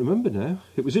 I can't remember now.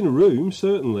 It was in a room,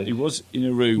 certainly. He was in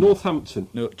a room. Northampton.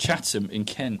 No, Chatham in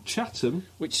Kent. Chatham?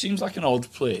 Which seems like an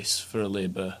odd place for a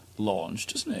Labour launch,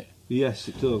 doesn't it? Yes,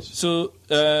 it does. So,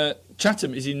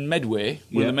 Chatham is in Medway,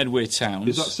 one of the Medway towns.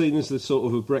 Is that seen as the sort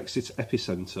of a Brexit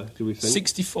epicentre, do we think?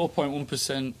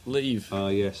 64.1% leave. Ah,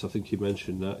 yes, I think you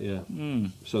mentioned that, yeah.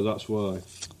 So that's why,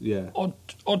 yeah.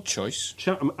 Odd choice.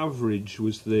 Chatham Average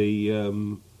was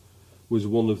was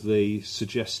one of the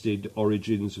suggested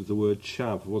origins of the word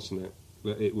chav, wasn't it?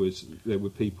 There were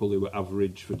people who were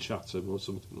average for Chatham or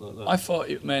something like that. I thought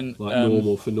it meant... Like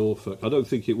normal for Norfolk. I don't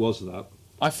think it was that.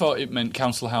 I thought it meant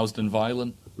council housed and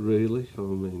violent. Really? I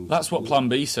mean... That's what Plan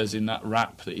B says in that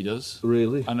rap that he does.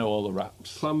 Really? I know all the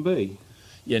raps. Plan B?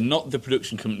 Yeah, not the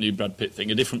production company Brad Pitt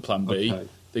thing, a different Plan B. Okay.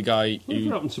 The guy who...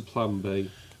 What happened to Plan B?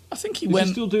 I think he Is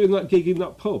he still doing that gig in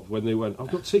that pub when they went,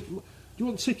 I've got tickets... Do you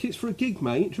want tickets for a gig,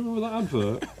 mate? Do you remember that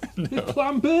advert? No. It's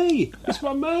Plan B! It's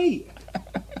my mate!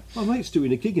 My mate's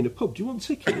doing a gig in a pub. Do you want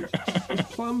tickets?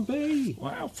 It's Plan B.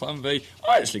 Wow, Plan B.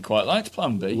 I actually quite liked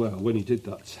Plan B. Well, when he did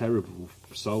that terrible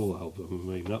soul album,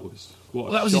 I mean, that was...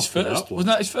 that was his first. Wasn't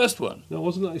that his first one? No,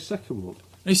 wasn't that his second one?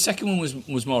 His second one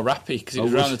was more rappy because it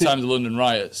was around the time of the London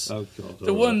riots. Oh God!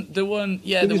 The one when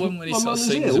he sort of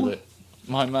sings a bit.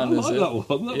 My man is ill.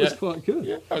 That one. That was quite good.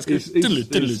 Yeah, that was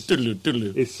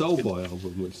good. His Soul Boy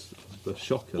album was a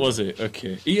shocker. Was it?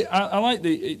 Okay. I like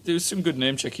there was some good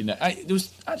name checking there. There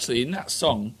was actually in that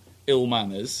song, Ill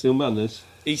Manners. Ill Manners.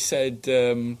 He said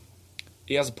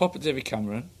he has a pop at David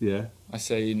Cameron. Yeah. I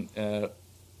say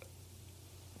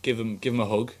give him a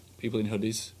hug. People in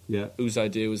hoodies. Yeah. Whose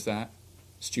idea was that?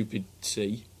 Stupid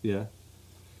C. Yeah.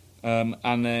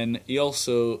 And then he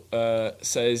also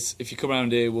says, if you come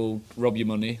around here, we'll rob your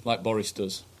money, like Boris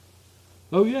does.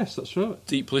 Oh, yes, that's right.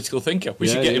 Deep political thinker. We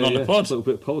should get him on the pod. A little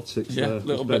bit of politics there. A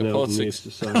little bit of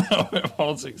politics. A little bit of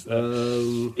politics there.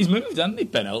 He's moved, hasn't he,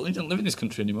 Ben Elton? He doesn't live in this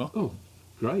country anymore. Oh,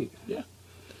 great. Yeah.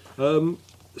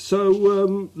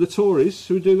 So, the Tories,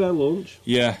 who do their launch?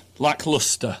 Yeah,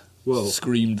 lacklustre. Well,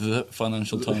 screamed the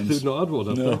Financial Times. They've not had one,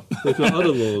 have they? They've not had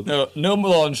a launch. No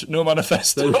launch, no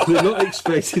manifesto. They're not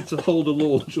expected to hold a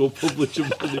launch or publish a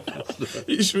manifesto.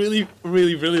 It's really,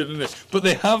 really brilliant, isn't it? But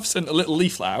they have sent a little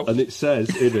leaflet out. And it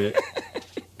says in it,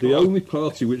 The only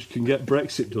party which can get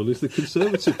Brexit done is the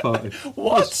Conservative Party.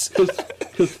 What?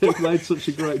 Because they've made such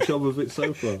a great job of it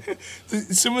so far.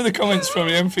 Some of the comments from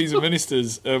the MPs and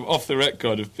ministers off the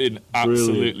record have been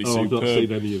absolutely superb. I've not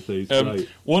seen any of these. Great.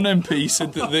 One MP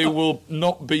said that they will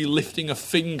not be lifting a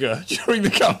finger during the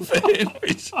campaign,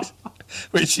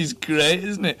 which is great,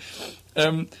 isn't it?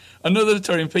 Another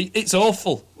Tory MP, it's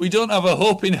awful. We don't have a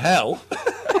hope in hell.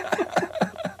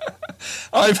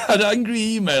 I've had angry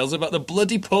emails about the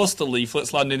bloody postal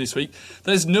leaflets landing this week.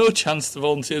 There's no chance the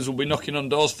volunteers will be knocking on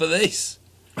doors for this.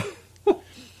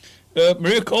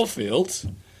 Maria Caulfield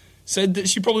said that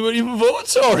she probably won't even vote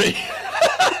Tory.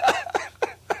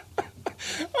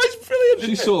 It's brilliant.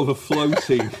 She's sort of a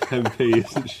floating MP,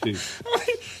 isn't she?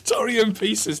 Tory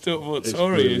MP says don't vote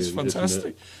Tory. It's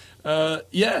fantastic.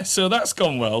 So that's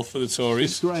gone well for the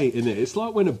Tories. It's great, isn't it? It's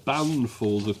like when a band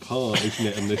falls apart, isn't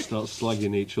it? And they start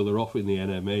slagging each other off in the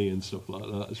NME and stuff like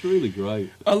that. It's really great.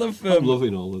 I'm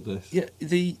loving all of this. Yeah,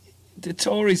 the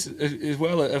Tories as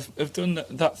well have done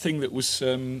that thing that was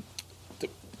that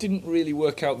didn't really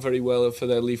work out very well for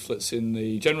their leaflets in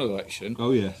the general election. Oh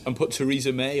yeah, and put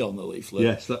Theresa May on the leaflet.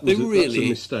 Yes, that's a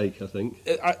mistake, I think.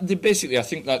 I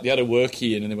think that they had a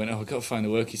workie in and they went, I've got to find a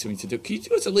workie something to do. Can you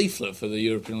do us a leaflet for the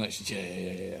European elections?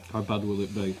 Yeah. How bad will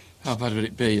it be? How bad would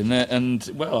it be? And they've done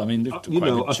quite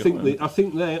a good job. I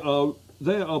think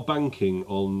they are banking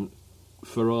on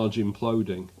Farage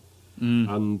imploding,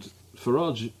 and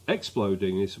Farage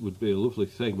exploding would be a lovely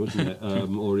thing, wouldn't it?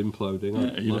 Or imploding.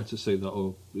 I'd like to see that,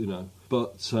 or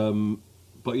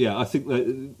But yeah, I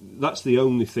think that's the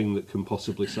only thing that can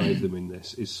possibly save them in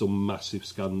this is some massive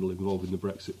scandal involving the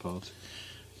Brexit Party.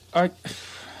 I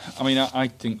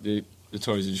think the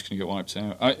Tories are just going to get wiped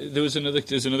out. There's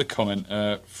another comment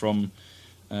from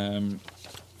an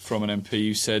MP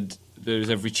who said there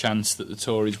is every chance that the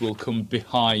Tories will come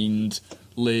behind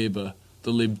Labour,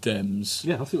 the Lib Dems.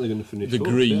 Yeah, I think they're going to finish the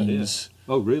Greens.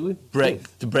 Yeah. Oh, really?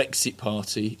 The Brexit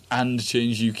Party and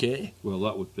Change UK. Well,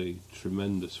 that would be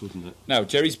tremendous, wouldn't it? Now,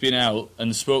 Jerry's been out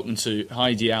and spoken to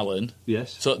Heidi Allen.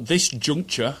 Yes. So at this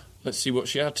juncture, let's see what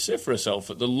she had to say for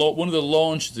herself. At one of the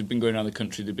launches they've been going around the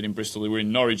country, they've been in Bristol, they were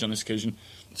in Norwich on this occasion.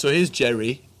 So here's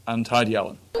Jerry and Heidi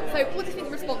Allen. So what do you think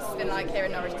the response has been like here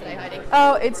in Norwich today, Heidi?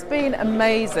 Oh, it's been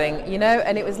amazing,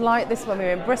 and it was like this when we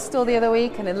were in Bristol the other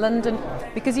week and in London,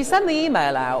 because you send the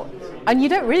email out and you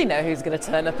don't really know who's going to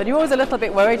turn up and you're always a little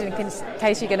bit worried in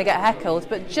case you're going to get heckled,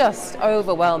 but just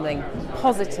overwhelming,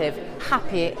 positive,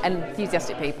 happy,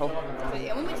 enthusiastic people. Absolutely.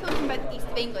 And when we're talking about the East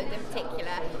of England in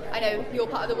particular, I know you're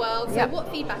part of the world, so what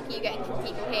feedback are you getting from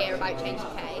people here about Change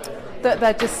UK? That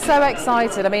they're just so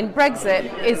excited. I mean,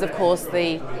 Brexit is, of course,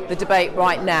 the debate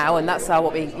right now, and that's how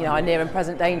what our near and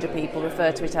present danger people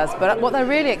refer to it as. But what they're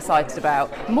really excited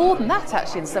about, more than that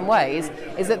actually in some ways,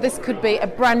 is that this could be a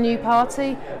brand new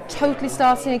party, totally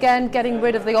starting again, getting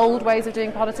rid of the old ways of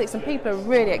doing politics, and people are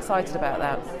really excited about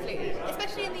that. Absolutely.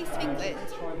 Especially in the East of England.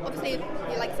 Obviously,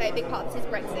 like I say, a big part of this is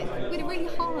Brexit. With a really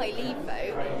high Leave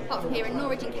vote, apart from here in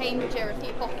Norwich and Cambridge are a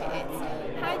few pockets.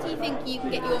 How do you think you can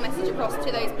get your message across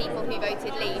to those people who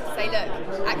voted Leave to say,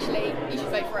 look, actually, you should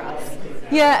vote for us?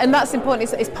 Yeah, and that's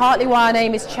important. It's partly why our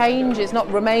name is Change. It's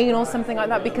not Remain or something like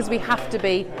that, because we have to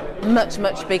be much,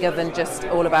 much bigger than just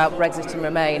all about Brexit and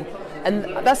Remain. And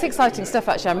that's exciting stuff,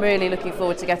 actually. I'm really looking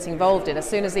forward to getting involved in. As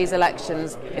soon as these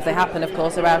elections, if they happen, of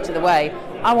course, are out of the way,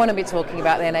 I want to be talking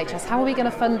about the NHS. How are we going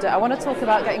to fund it? I want to talk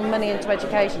about getting money into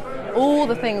education, all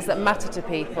the things that matter to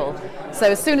people. So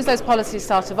as soon as those policies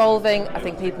start evolving, I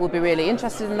think people will be really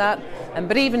interested in that.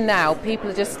 But even now, people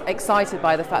are just excited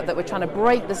by the fact that we're trying to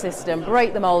break the system,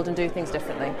 break the mould and do things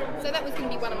differently. So that was going to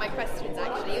be one of my questions,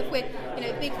 actually. If we're,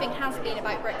 the big thing has been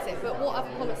about Brexit, but what other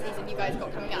policies have you guys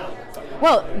got coming up?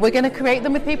 Well, we're going to create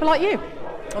them with people like you.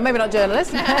 Or maybe not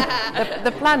journalists.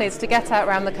 The plan is to get out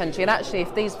around the country, and actually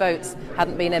if these votes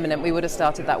hadn't been imminent, we would have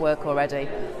started that work already.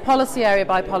 Policy area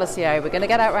by policy area, we're going to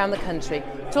get out around the country,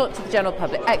 talk to the general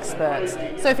public, experts.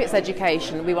 So if it's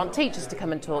education, we want teachers to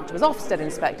come and talk to us, Ofsted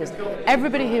inspectors,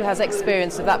 everybody who has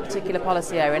experience of that particular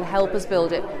policy area, and help us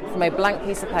build it from a blank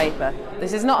piece of paper.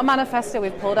 This is not a manifesto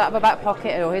we've pulled out of a back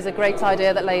pocket, or here's a great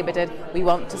idea that Labour did. We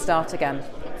want to start again.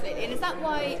 And is that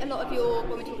why a lot of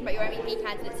when we're talking about your MEP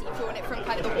candidates, you've drawn it from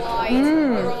kind of a wide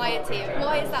variety?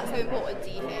 Why is that so important, do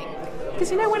you think?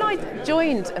 Because, when I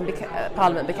joined and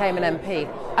Parliament and became an MP,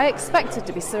 I expected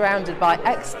to be surrounded by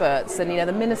experts and,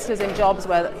 the ministers in jobs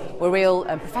where were real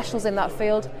professionals in that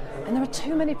field. And there are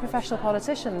too many professional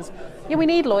politicians. Yeah, we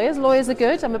need lawyers. Lawyers are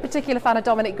good. I'm a particular fan of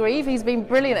Dominic Grieve. He's been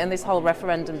brilliant in this whole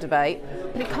referendum debate.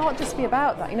 But it can't just be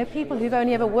about that. People who've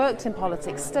only ever worked in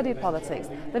politics, studied politics,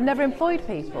 they've never employed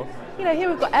people. Here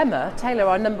we've got Emma Taylor,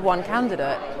 our number one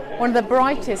candidate. one of the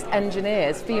brightest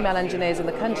engineers, female engineers in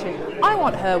the country. I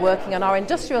want her working on our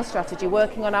industrial strategy,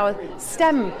 working on our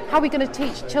STEM, how are we going to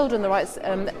teach children the right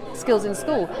skills in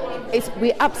school.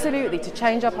 We absolutely, to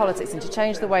change our politics and to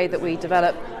change the way that we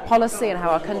develop policy and how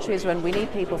our country is run, we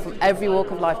need people from every walk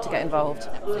of life to get involved.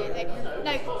 Absolutely.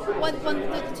 Now,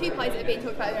 the two parties that have been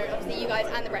talked about are obviously you guys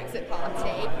and the Brexit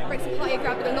Party. Brexit Party are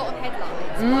grabbing a lot of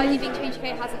headlines. Why do you think Change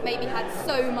UK hasn't maybe had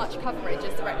so much coverage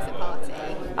as the Brexit Party?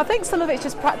 I think some of it's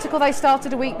just practical. They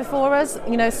started a week before us,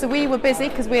 so we were busy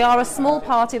because we are a small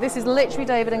party. This is literally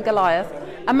David and Goliath.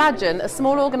 Imagine a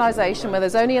small organisation where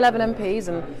there's only 11 MPs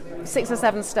and 6 or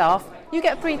 7 staff. You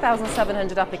get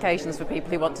 3,700 applications for people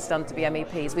who want to stand to be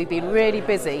MEPs. We've been really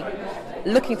busy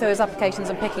looking through those applications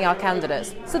and picking our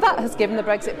candidates. So that has given the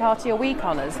Brexit Party a week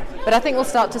on us. But I think we'll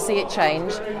start to see it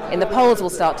change. In the polls, we'll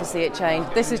start to see it change.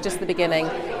 This is just the beginning.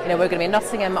 We're going to be in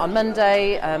Nottingham on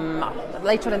Monday.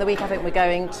 Later on in the week, I think we're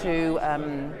going to...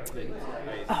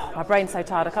 my brain's so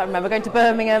tired, I can't remember. We're going to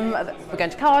Birmingham, we're going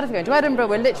to Cardiff, we're going to Edinburgh.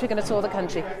 We're literally going to tour the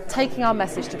country, taking our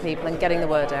message to people and getting the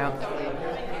word out.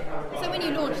 So when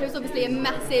you launched, there was obviously a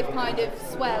massive kind of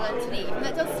swell underneath, and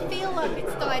that does feel like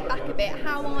it's died back a bit.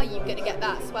 How are you going to get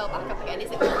that swell back up again? Is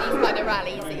it all these kind of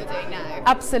rallies that you're doing now?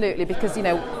 Absolutely, because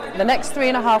the next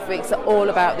 3.5 weeks are all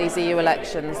about these EU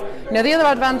elections. The other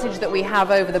advantage that we have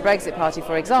over the Brexit Party,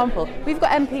 for example, we've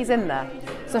got MPs in there.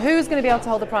 So who's going to be able to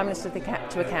hold the Prime Minister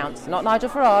to account? Not Nigel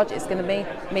Farage, it's going to be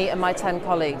me and my 10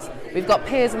 colleagues. We've got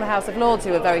peers in the House of Lords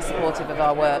who are very supportive of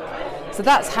our work. So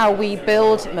that's how we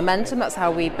build momentum, that's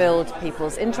how we build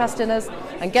people's interest in us,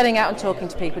 and getting out and talking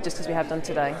to people just as we have done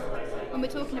today. When we're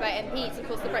talking about MPs, of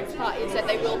course the Brexit Party has said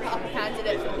they will put up a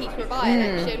candidate for the Peterborough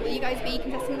by-election. Will you guys be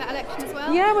contesting that election as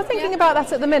well? Yeah, we're thinking about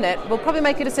that at the minute. We'll probably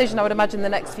make a decision, I would imagine, in the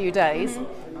next few days.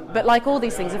 But like all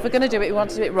these things, if we're going to do it, we want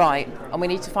to do it right, and we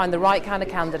need to find the right kind of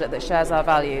candidate that shares our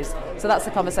values. So that's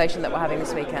the conversation that we're having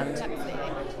this weekend. Absolutely.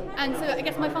 And so I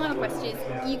guess my final question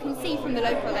is, you can see from the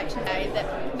local election day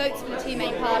that votes for the two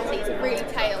main parties have really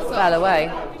tailed off. Fell away.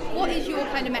 What is your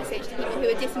kind of message to people who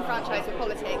are disenfranchised with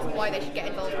politics and why they should get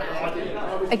involved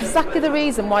now? Exactly the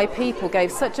reason why people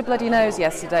gave such a bloody nose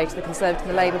yesterday to the Conservative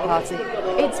and the Labour Party.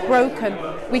 It's broken.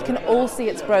 We can all see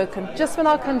it's broken. Just when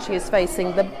our country is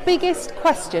facing the biggest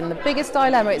question, the biggest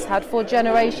dilemma it's had for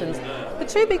generations, the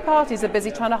two big parties are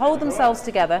busy trying to hold themselves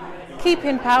together, keep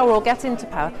in power or get into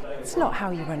power. It's not how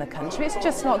you run a country, it's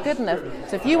just not good enough.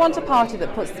 So if you want a party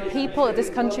that puts the people of this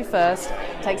country first,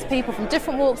 takes people from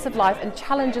different walks of life and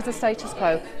challenges the status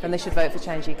quo, then they should vote for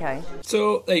Change UK.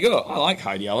 So there you go. I like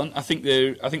Heidi Allen. I think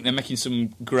they're making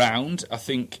some ground. I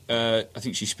think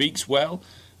she speaks well,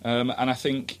 and I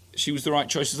think she was the right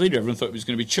choice as leader. Everyone thought it was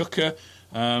going to be Chucker,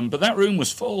 but that room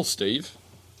was full, Steve.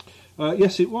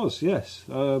 Yes, it was. Yes,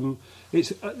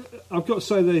 it's. I've got to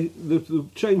say the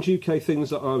Change UK things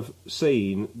that I've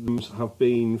seen have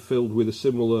been filled with a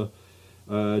similar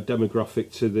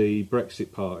demographic to the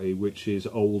Brexit Party, which is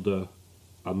older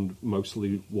and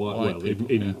mostly white. Well,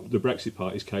 in the Brexit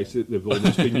Party's case, they've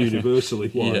almost been universally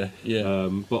white.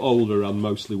 But older and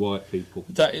mostly white people.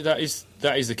 That is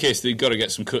the case. They've got to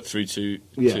get some cut through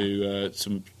to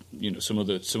some. Some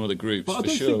other groups. But I don't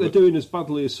sure. think they're doing as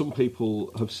badly as some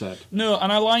people have said. No, and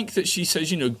I like that she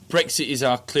says, Brexit is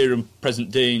our clear and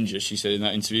present danger. She said in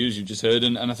that interview, as you've just heard,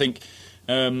 and I think,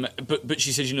 but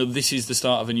she says, this is the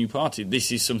start of a new party.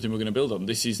 This is something we're going to build on.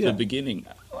 This is the beginning.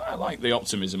 I like the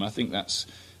optimism. I think that's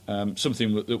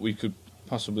something that we could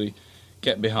possibly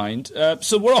get behind.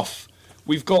 So we're off.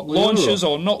 We've got launches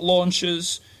or not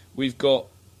launches. We've got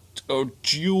a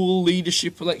dual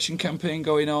leadership election campaign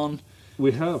going on.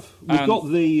 We have. We've got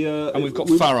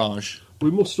Farage.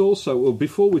 We must also,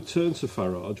 before we turn to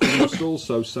Farage, we must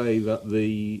also say that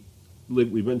we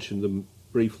mentioned them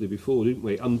briefly before, didn't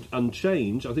we? And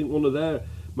Change, I think one of their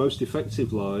most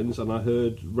effective lines, and I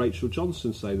heard Rachel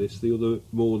Johnson say this the other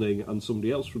morning, and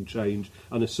somebody else from Change,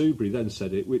 Anna Soubry then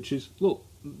said it, which is, look,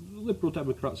 Liberal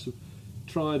Democrats have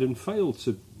tried and failed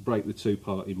to break the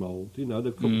two-party mould.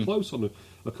 They've come close on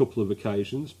a couple of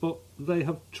occasions, but they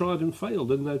have tried and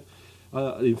failed, and they've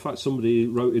in fact, somebody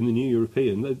wrote in the New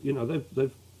European that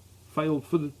they've failed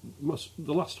for the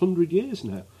last 100 years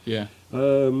now. Yeah.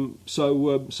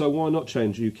 So why not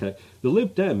Change UK? The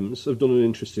Lib Dems have done an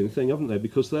interesting thing, haven't they?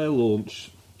 Because their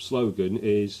launch slogan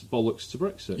is bollocks to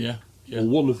Brexit. Yeah. Or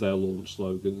one of their launch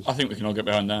slogans. I think we can all get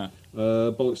behind that.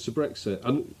 Bollocks to Brexit,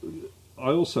 and I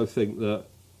also think that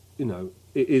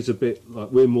it is a bit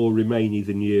like we're more Remainy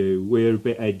than you. We're a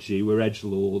bit edgy. We're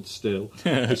edgelords still,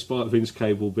 despite Vince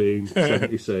Cable being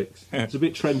 76. It's a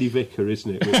bit Trendy Vicar,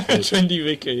 isn't it? Trendy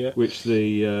Vicar, yeah. Which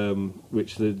the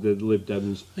Lib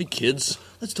Dems. Hey kids,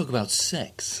 let's talk about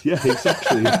sex. Yeah,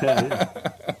 exactly.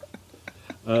 Yeah.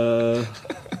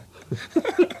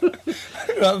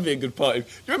 That'd be a good party. Do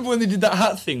you remember when they did that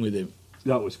hat thing with him?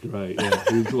 That was great, yeah.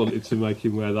 He wanted to make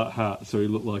him wear that hat so he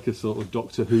looked like a sort of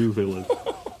Doctor Who villain.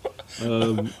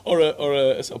 Or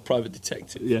a sort of private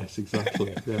detective. Yes,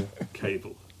 exactly, yeah.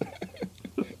 Cable.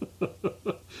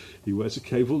 He wears a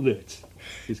cable knit.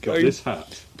 He's got this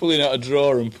hat. Pulling out a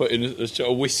drawer and putting a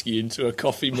shot of whiskey into a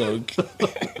coffee mug.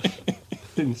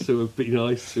 Into a be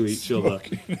nice to each other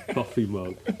coffee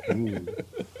mug.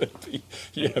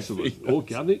 Yeah, excellent.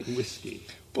 Organic whiskey.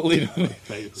 Pulling on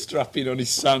strapping on his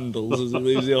sandals as he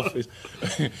leaves the office.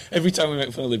 Every time we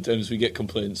make fun of Lib Dems, we get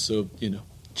complaints. So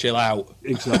chill out.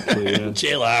 Exactly. Yeah.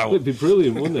 Chill out. It'd be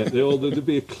brilliant, wouldn't it? There'd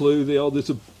be a clue. There's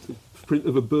a print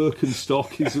of a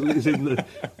Birkenstock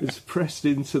is pressed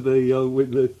into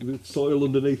with the soil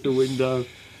underneath the window.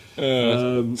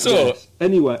 Yes.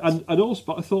 Anyway, and also,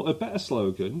 but I thought a better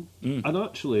slogan, and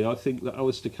actually, I think that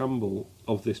Alistair Campbell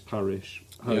of this parish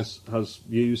has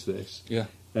used this. Yeah.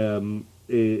 In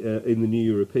the New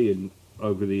European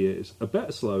over the years. A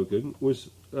better slogan was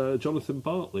Jonathan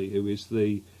Bartley, who is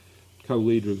the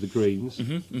co-leader of the Greens,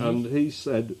 and he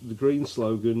said the Green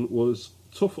slogan was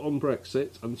tough on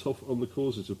Brexit and tough on the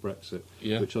causes of Brexit,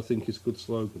 which I think is a good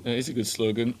slogan. It is a good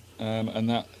slogan, and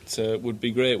that would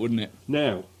be great, wouldn't it?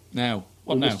 Now,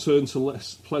 what now? Let's turn to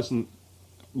less pleasant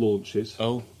launches.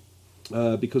 Oh.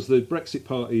 Because the Brexit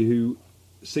Party, who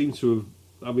seem to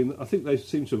have, I think they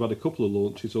seem to have had a couple of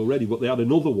launches already, but they had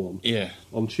another one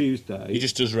on Tuesday. He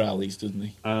just does rallies, doesn't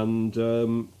he? And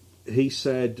he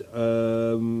said,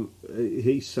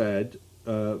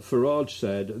 Farage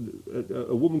said,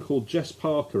 a woman called Jess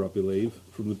Parker, I believe,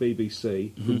 from the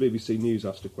BBC, from BBC News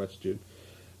asked a question.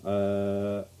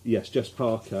 Yes, Jess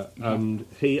Parker. And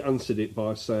he answered it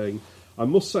by saying, I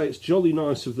must say it's jolly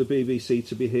nice of the BBC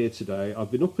to be here today.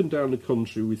 I've been up and down the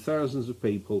country with thousands of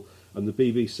people and the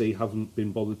BBC haven't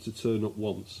been bothered to turn up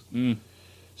once.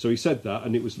 So he said that,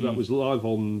 and that was live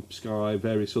on Sky,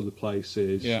 various other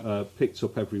places, picked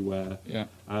up everywhere. Yeah.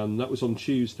 And that was on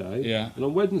Tuesday. Yeah. And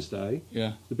on Wednesday,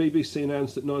 the BBC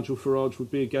announced that Nigel Farage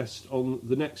would be a guest on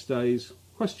the next day's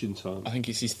Question Time. I think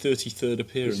it's his 33rd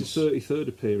appearance. It's his 33rd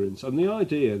appearance. And the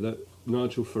idea that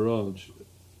Nigel Farage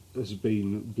has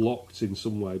been blocked in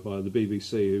some way by the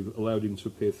BBC, who've allowed him to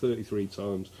appear 33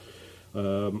 times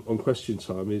on Question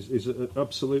Time, is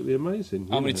absolutely amazing.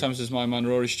 How many times has my man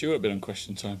Rory Stewart been on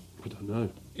Question Time? I don't know.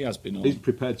 He has been on. He's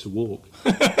prepared to walk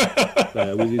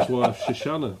with his wife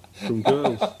Shoshana from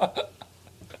Girls.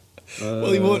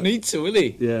 Well, he won't need to, will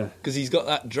he? Yeah. Because he's got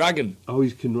that dragon. Oh,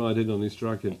 he can ride in on his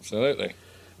dragon. Absolutely.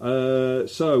 And,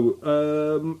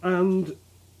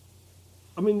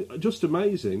 just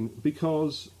amazing,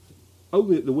 because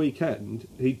only at the weekend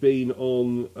he'd been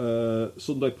on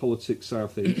Sunday Politics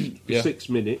South East for 6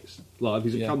 minutes live.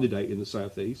 He's a candidate in the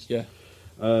South East. Yeah.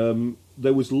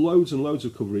 There was loads and loads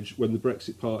of coverage when the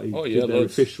Brexit Party did their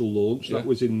official launch. That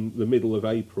was in the middle of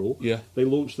April. Yeah. They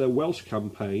launched their Welsh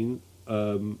campaign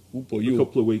a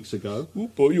couple of weeks ago.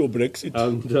 Your Brexit.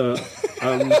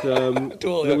 And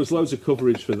there was loads of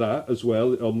coverage for that as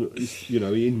well,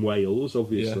 in Wales,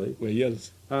 obviously. Yeah,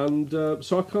 Wales. And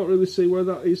so I can't really see where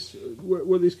that is,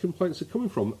 where these complaints are coming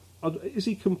from. Is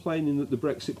he complaining that the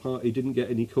Brexit Party didn't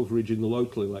get any coverage in the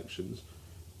local elections,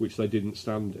 which they didn't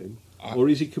stand in? Or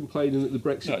is he complaining that the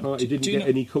Brexit Party didn't get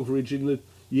any coverage in the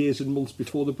years and months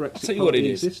before the Brexit Party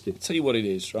existed? I'll tell you what it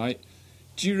is, right?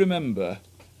 Do you remember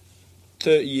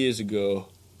 30 years ago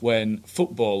when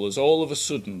footballers, all of a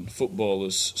sudden,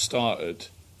 footballers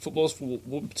for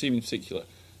one team in particular,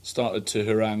 started to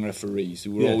harangue referees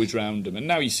who were always round them, and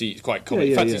now you see it's quite common.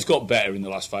 In fact, it's got better in the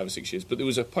last 5 or 6 years, but there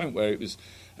was a point where it was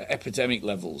at epidemic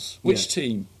levels. Which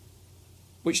team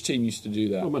used to do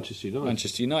that? Well, Manchester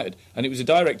United. And it was a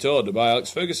direct order by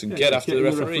Alex Ferguson, get after the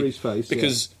referee. Referee's face,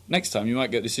 because next time you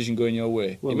might get a decision going your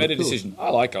way. Well, he made a decision.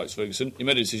 I like Alex Ferguson. He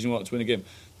made a decision, wanted to win a game.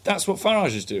 That's what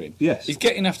Farage is doing. Yes. He's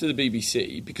getting after the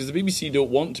BBC because the BBC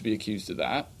don't want to be accused of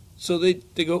that. So they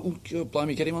go, oh,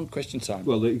 blimey, get him on Question Time.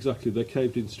 Well, exactly. They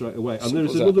caved in straight away. And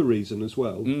there's another reason as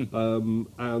well.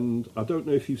 And I don't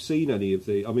know if you've seen any of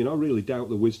I really doubt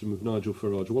the wisdom of Nigel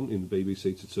Farage wanting the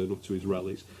BBC to turn up to his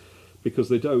rallies, because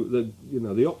they don't.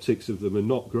 The optics of them are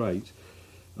not great.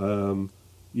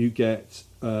 You get.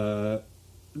 I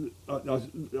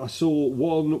saw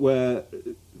one where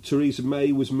Theresa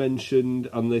May was mentioned,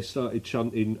 and they started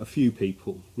chanting. A few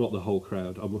people, not the whole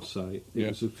crowd, I must say. It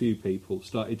was a few people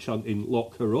started chanting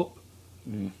 "Lock her up."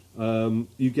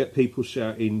 You get people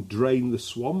shouting "Drain the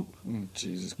swamp."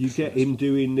 Jesus you Christ. Get him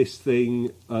doing this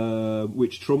thing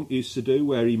which Trump used to do,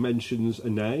 where he mentions a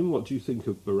name. What do you think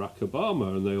of Barack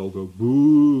Obama? And they all go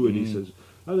boo, and he says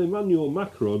And Emmanuel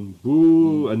Macron,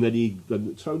 boo, and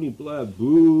then Tony Blair,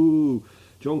 boo,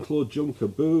 Jean-Claude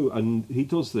Juncker, boo, and he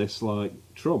does this like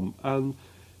Trump, and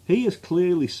he has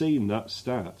clearly seen that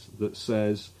stat that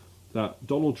says that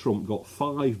Donald Trump got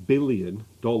 $5 billion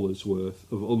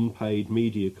worth of unpaid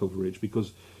media coverage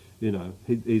because,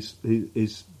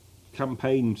 his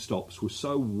campaign stops were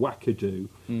so wackadoo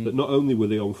that not only were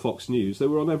they on Fox News, they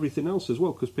were on everything else as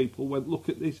well, because people went, look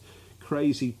at these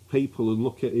crazy people and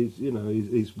look at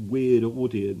his weird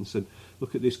audience and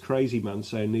look at this crazy man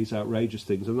saying these outrageous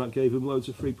things, and that gave him loads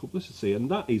of free publicity, and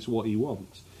that is what he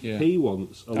wants. Yeah. He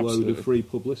wants a load of free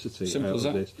publicity Simple out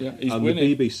of this. Yeah, and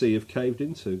winning. The BBC have caved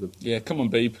into them. Yeah, come on,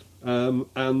 Beeb.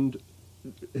 And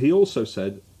he also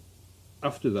said,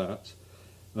 after that,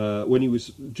 when he was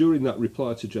during that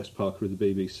reply to Jess Parker of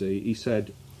the BBC, he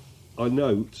said, I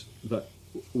note that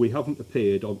we haven't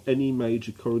appeared on any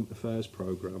major current affairs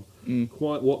programme.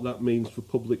 Quite what that means for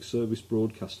public service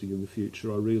broadcasting in the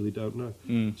future, I really don't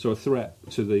know. So a threat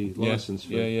to the licence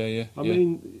fee. Yeah. I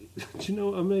mean, do you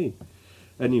know what I mean?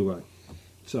 Anyway,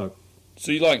 so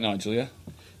you like Nigel, yeah?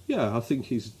 Yeah, I think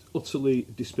he's utterly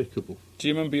despicable. Do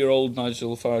you remember your old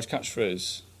Nigel Farage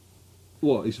catchphrase?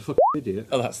 What, he's a fucking idiot?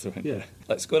 Oh, that's the one. Yeah.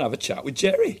 Let's go and have a chat with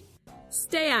Jerry.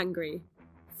 Stay angry.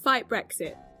 Fight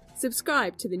Brexit.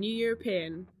 Subscribe to The New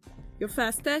European. Your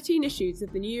first 13 issues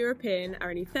of The New European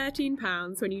are only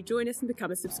 £13 when you join us and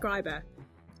become a subscriber.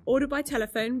 Order by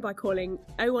telephone by calling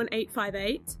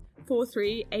 01858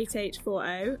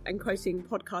 438840 and quoting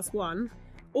podcast 1,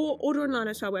 or order online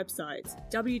at our website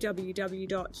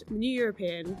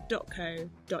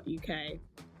www.theneweuropean.co.uk.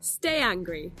 Stay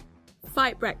angry.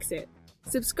 Fight Brexit.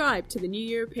 Subscribe to The New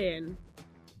European.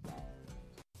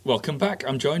 Welcome back.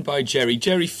 I'm joined by Jerry.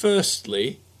 Jerry,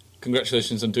 firstly,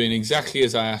 congratulations on doing exactly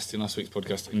as I asked in last week's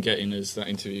podcast and getting us that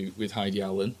interview with Heidi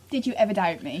Allen. Did you ever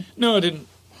doubt me? No, I didn't.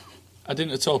 I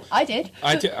didn't at all. I did.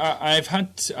 I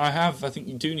think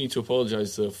you do need to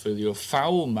apologise, though, for your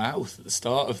foul mouth at the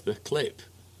start of the clip.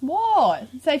 What?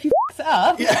 So if you f*** it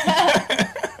up?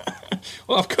 Yeah.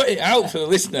 Well, I've cut it out for the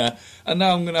listener, and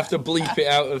now I'm going to have to bleep it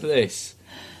out of this.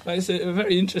 It's a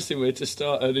very interesting way to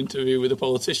start an interview with a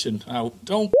politician. Now,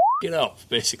 don't f*** it up,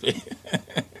 basically.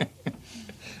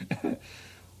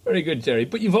 Very good, Jerry.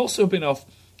 But you've also been off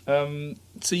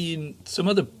seeing some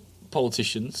other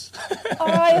politicians.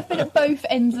 I have been at both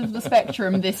ends of the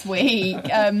spectrum this week.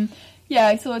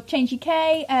 I saw Change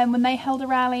UK when they held a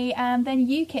rally, and then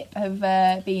UKIP have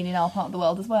been in our part of the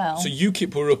world as well. So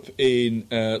UKIP were up in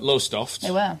Lowestoft. They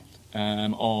were.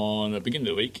 On the beginning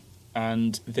of the week,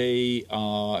 and they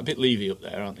are a bit leavy up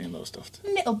there, aren't they, in Lowestoft? A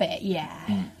little bit,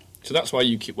 yeah. So that's why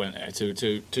UKIP went there,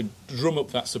 to drum up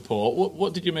that support.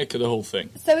 What did you make of the whole thing?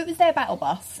 So it was their battle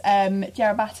bus.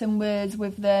 Gerard Batten was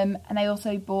with them, and they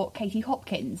also brought Katie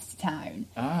Hopkins to town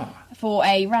for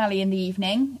a rally in the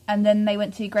evening, and then they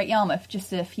went to Great Yarmouth,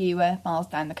 just a few miles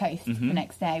down the coast the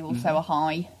next day, also a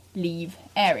high leave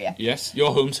area. Yes,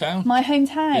 your hometown? My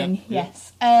hometown,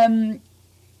 yes. And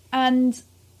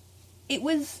it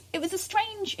was a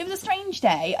strange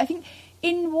day. I think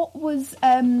in what was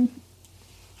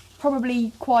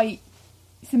probably quite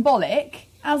symbolic,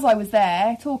 as I was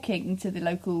there talking to the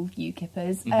local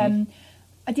UKIPers,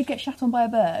 I did get shat on by a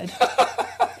bird.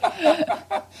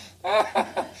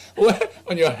 What?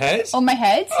 On your head? On my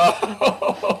head.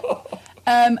 Oh.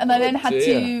 And I then had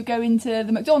to go into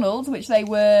the McDonald's, which they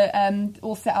were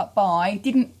all set up by.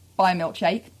 Didn't buy a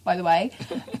milkshake, by the way,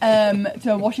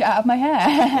 to wash it out of my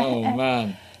hair. Oh,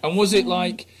 man. And was it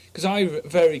like... Because I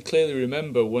very clearly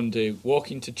remember one day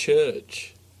walking to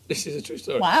church. This is a true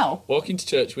story. Wow. Walking to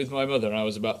church with my mother, I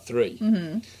was about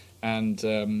 3.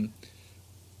 And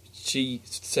she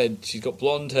said, she's got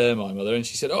blonde hair, my mother, and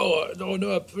she said, oh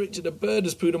no, Richard, a bird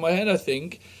has pooed on my head, I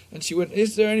think. And she went,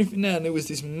 is there anything there? And there was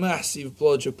this massive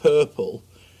blodge of purple.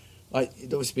 Like,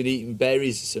 it'd obviously been eating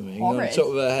berries or something on top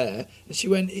of her hair. And she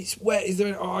went, it's wet, is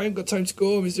there... I haven't got time to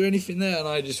go home, is there anything there? And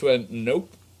I just went,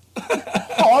 nope.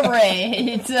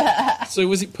 Horrid. So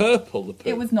was it purple, the poo?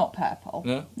 It was not purple.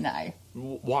 No? No.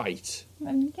 White?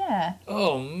 Yeah.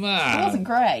 Oh, man. It wasn't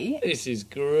great. This is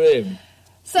grim.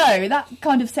 So, that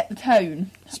kind of set the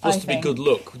tone, It's supposed to be good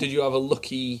luck. Did you have a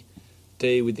lucky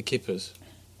day with the kippers?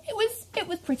 It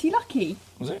was pretty lucky.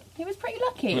 Was it? It was pretty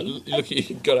lucky. Lucky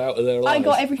you got out of there alive. I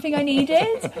got everything I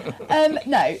needed.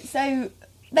 No, so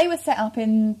they were set up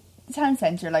in the town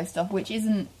centre of Lowestoft, which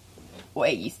isn't what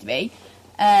it used to be.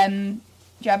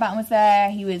 Joe Batten was there.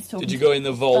 He was talking. Did you go in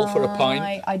the Vol for a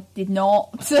pint? I did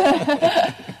not.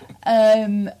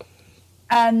 And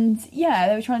yeah,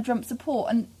 they were trying to drum up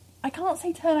support, and I can't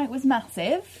say turnout was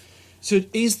massive. So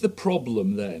is the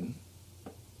problem then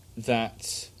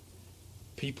that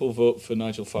people vote for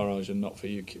Nigel Farage and not for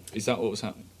UKIP? Is that what was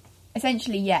happening?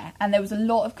 Essentially, yeah. And there was a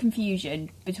lot of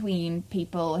confusion between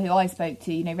people who I spoke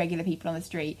to, regular people on the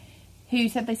street, who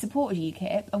said they supported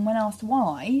UKIP, and when asked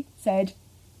why, said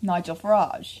Nigel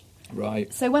Farage.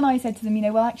 Right. So when I said to them,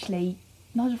 well, actually,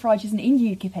 Nigel Farage isn't in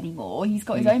UKIP anymore. He's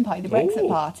got his own party, the Brexit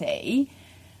Party.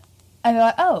 And they're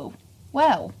like, oh,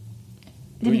 well,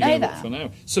 I didn't know that. For now.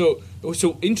 So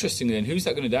interestingly then, who's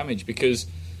that going to damage? Because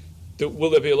will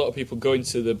there be a lot of people going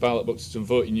to the ballot boxes and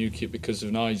voting UKIP because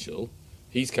of Nigel?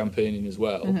 He's campaigning as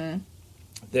well. Mm-hmm.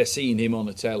 They're seeing him on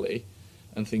the telly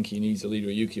and thinking he's the leader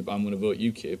of UKIP, I'm going to vote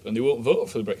UKIP, and they won't vote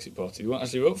for the Brexit Party. They won't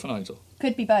actually vote for Nigel.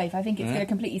 Could be both. I think it's going to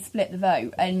completely split the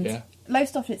vote. And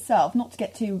Lowestoft itself, not to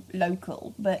get too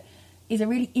local, but is a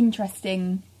really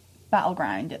interesting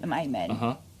battleground at the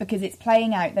moment because it's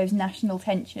playing out those national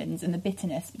tensions and the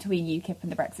bitterness between UKIP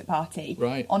and the Brexit Party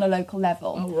on a local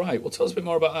level. Oh, right. Well, tell us a bit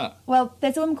more about that. Well,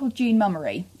 there's a woman called June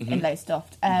Mummery in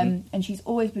Lowestoft, and she's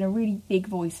always been a really big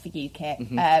voice for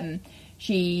UKIP.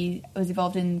 She was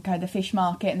involved in kind of the fish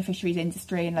market and the fisheries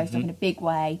industry in Lowestoft in a big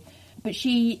way. But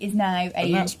she is now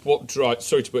And that's what drives...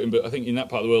 Sorry to put in, but I think in that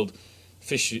part of the world,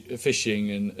 fishing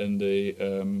and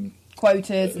the...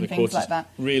 quotas and things like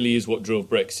that. Really is what drove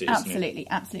Brexit, absolutely,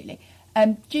 Absolutely.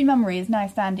 June Mummery is now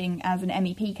standing as an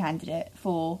MEP candidate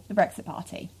for the Brexit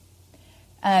Party.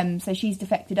 So she's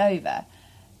defected over.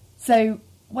 So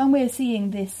when we're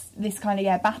seeing this kind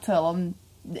of battle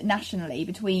nationally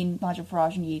between Nigel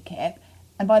Farage and UKIP,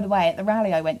 and by the way, at the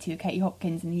rally I went to, Katie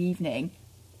Hopkins, in the evening,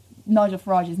 Nigel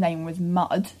Farage's name was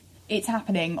mud. It's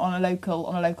happening on a local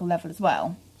level as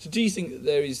well. So do you think that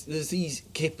there's these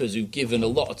kippers who've given a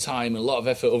lot of time and a lot of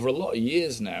effort over a lot of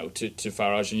years now to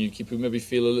Farage and UKIP who maybe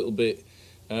feel a little bit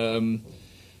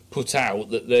put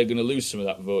out that they're going to lose some of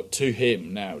that vote to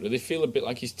him now? Do they feel a bit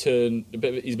like he's a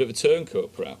bit of a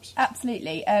turncoat, perhaps?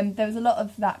 Absolutely. There was a lot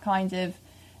of that kind of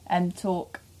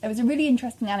talk. There was a really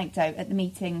interesting anecdote at the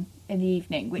meeting in the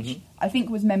evening, which I think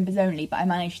was members only, but I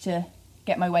managed to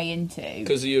get my way into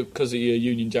because of your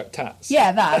Union Jack tats.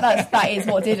 Yeah, that is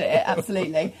what did it.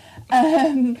 Absolutely.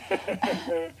 And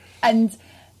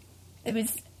it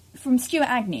was from Stewart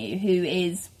Agnew, who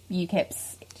is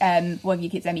UKIP's one of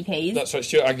UKIP's MEPs. That's right,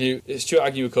 Stewart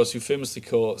Agnew, of course, who famously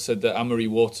said that Anne-Marie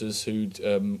Waters, who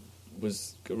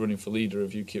was running for leader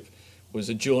of UKIP, was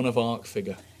a Joan of Arc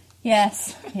figure.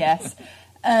 Yes.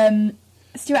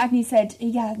 Stewart Agnew said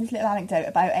he had this little anecdote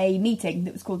about a meeting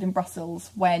that was called in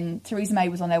Brussels when Theresa May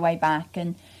was on their way back,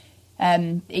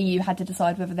 and EU had to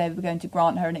decide whether they were going to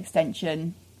grant her an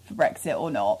extension for Brexit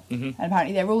or not. And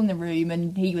apparently they were all in the room,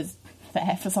 and he was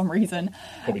there for some reason.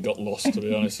 Probably got lost, to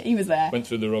be honest. He was there. Went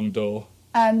through the wrong door.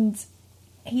 And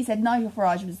he said Nigel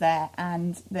Farage was there,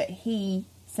 and that he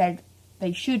said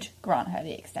they should grant her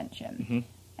the extension.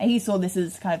 And he saw this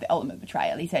as kind of the ultimate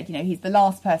betrayal. He said, he's the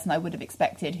last person I would have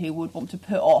expected who would want to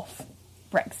put off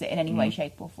Brexit in any way,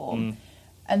 shape or form.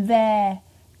 And their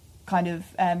kind of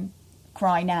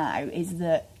cry now is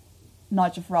that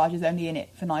Nigel Farage is only in it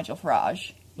for Nigel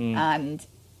Farage. And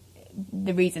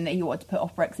the reason that he wanted to put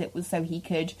off Brexit was so he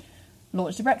could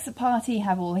launch the Brexit Party,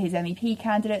 have all his MEP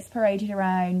candidates paraded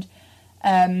around.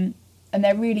 And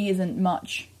there really isn't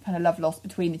much kind of love lost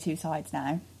between the two sides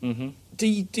now. Do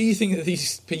you think that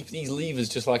these leavers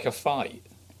just like a fight?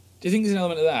 Do you think there's an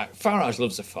element of that? Farage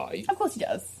loves a fight. Of course he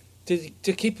does.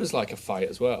 Do keepers like a fight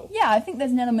as well? Yeah, I think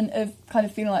there's an element of kind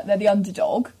of feeling like they're the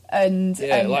underdog. Like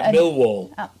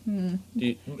Millwall.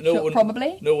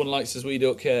 Probably. No one likes us, we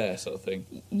don't care, sort of thing.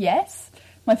 Yes.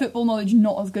 My football knowledge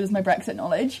not as good as my Brexit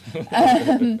knowledge.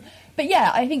 But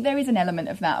yeah, I think there is an element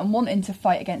of that and wanting to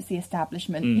fight against the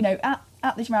establishment.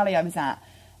 At this rally I was at,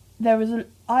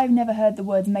 I've never heard the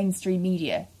words mainstream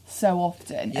media so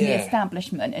often, and the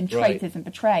establishment and traitors and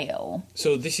betrayal.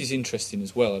 So this is interesting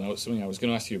as well, and it's something I was going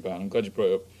to ask you about, and I'm glad you brought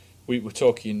it up. We were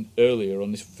talking earlier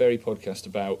on this very podcast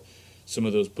about some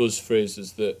of those buzz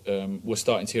phrases that we're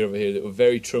starting to hear over here that were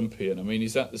very Trumpian. I mean,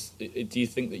 do you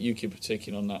think that UKIP are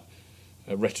taking on that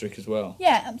rhetoric as well?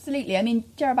 Yeah, absolutely. I mean,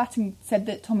 Gerard Batten said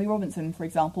that Tommy Robinson, for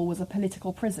example, was a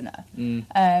political prisoner,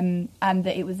 and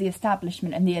that it was the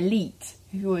establishment and the elite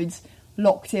who had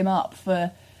locked him up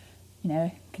for,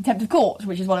 contempt of court,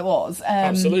 which is what it was.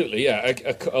 Absolutely, yeah.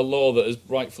 A law that has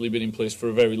rightfully been in place for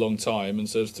a very long time and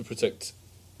serves to protect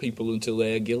people until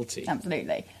they are guilty.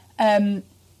 Absolutely.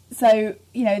 So,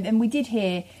 then we did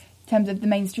hear, in terms of the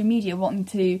mainstream media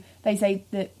they say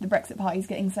that the Brexit Party is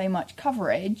getting so much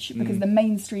coverage because the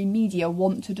mainstream media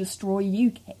want to destroy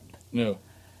UKIP. No.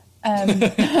 I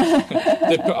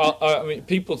mean,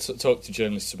 people talk to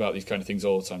journalists about these kind of things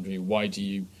all the time. Why do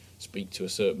you speak to a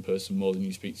certain person more than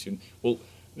you speak to? Well,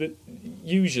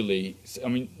 usually, I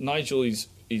mean, Nigel is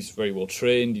very well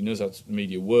trained. He knows how the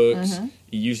media works. Mm-hmm.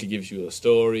 He usually gives you a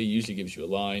story. He usually gives you a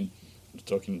line. I'm not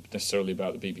talking necessarily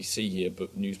about the BBC here,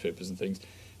 but newspapers and things.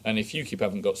 And if UKIP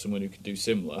haven't got someone who can do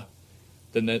similar,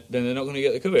 then they're not going to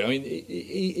get the coverage. I mean, it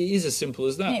is as simple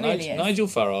as that. It really is. Nigel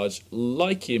Farage,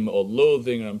 like him or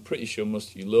loathing, and I'm pretty sure most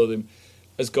of you loathe him,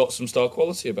 has got some star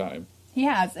quality about him. He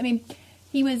has. I mean,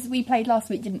 we played last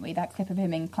week, didn't we, that clip of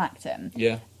him in Clacton?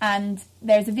 Yeah. And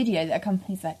there's a video that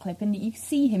accompanies that clip, and you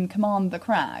see him command the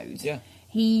crowd. Yeah.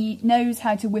 He knows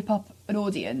how to whip up an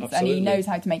audience, Absolutely. and he knows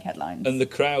how to make headlines. And the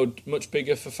crowd, much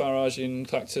bigger for Farage in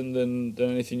Clacton than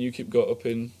anything UKIP got up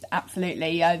in...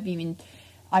 Absolutely. I mean,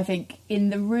 I think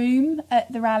in the room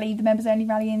at the rally, the members-only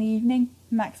rally in the evening,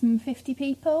 maximum 50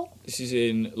 people. This is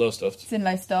in Lowestoft? It's in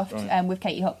Lowestoft, right. With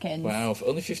Katie Hopkins. Wow,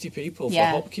 only 50 people for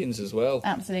Hopkins as well.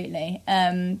 Absolutely.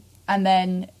 And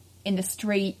then in the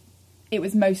street, it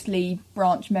was mostly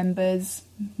branch members,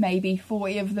 maybe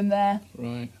 40 of them there.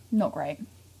 Right. Not great.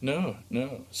 No.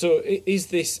 So is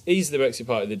the Brexit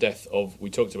Party the death of... We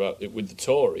talked about it with the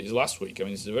Tories last week. I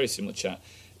mean, this is a very similar chat.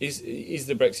 Is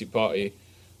the Brexit Party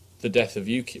the death of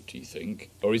UKIP, do you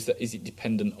think? Or is it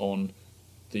dependent on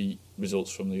the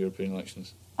results from the European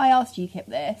elections? I asked UKIP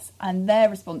this, and their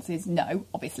response is no,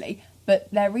 obviously.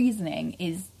 But their reasoning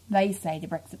is they say the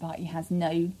Brexit Party has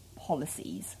no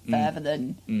policies further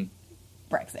than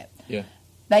Brexit. Yeah.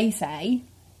 They say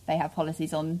they have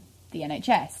policies on the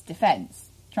NHS,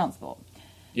 defence, transport,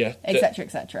 etc.,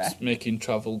 etc. Making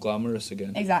travel glamorous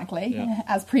again. Exactly, yeah.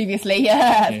 as previously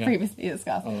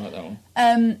discussed. I like that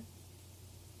one.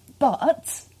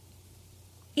 But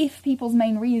if people's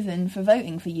main reason for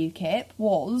voting for UKIP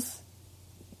was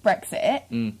Brexit,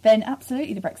 then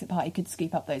absolutely the Brexit Party could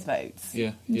scoop up those votes.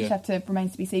 Yeah, you just have to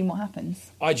remains to be seen what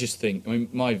happens. I just think, I mean,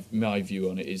 my view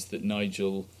on it is that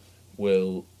Nigel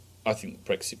will. I think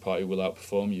the Brexit Party will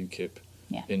outperform UKIP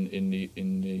in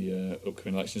the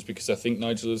upcoming elections, because I think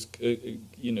Nigel is,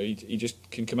 he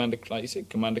just can command a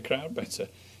crowd better,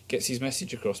 gets his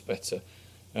message across better,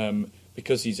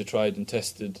 because he's a tried and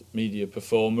tested media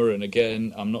performer. And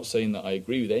again, I'm not saying that I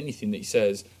agree with anything that he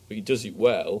says, but he does it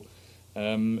well.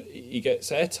 He gets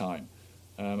airtime,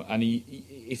 and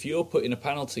if you're putting a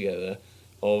panel together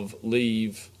of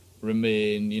Leave,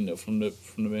 Remain, from the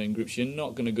main groups, you're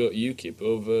not going to go to UKIP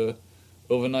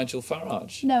over Nigel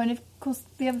Farage. No, and of course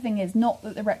the other thing is not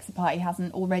that the Brexit Party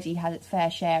hasn't already had its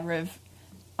fair share of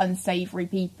unsavoury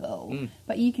people,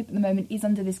 but UKIP at the moment is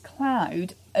under this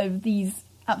cloud of these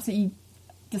absolutely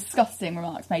disgusting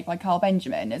remarks made by Carl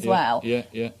Benjamin as well.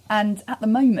 Yeah. And at the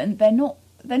moment they're not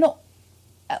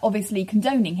obviously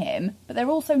condoning him, but they're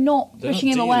also not pushing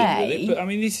him away. But I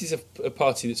mean, this is a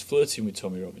party that's flirting with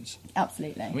Tommy Robinson.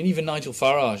 Absolutely. I mean, even Nigel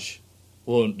Farage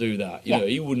won't do that. You know,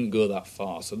 he wouldn't go that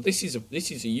far. So this is a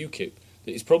UKIP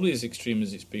that is probably as extreme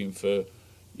as it's been for,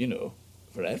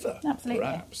 forever. Absolutely.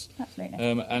 Perhaps. Absolutely.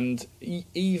 And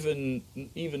even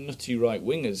nutty right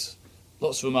wingers,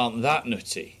 lots of them aren't that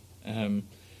nutty.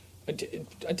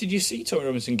 Did you see Tommy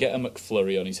Robinson get a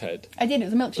McFlurry on his head? I did. It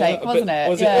was a milkshake, wasn't it?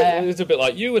 It was a bit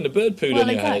like you and the bird pooed on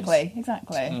your head.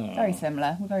 Exactly. Oh. Very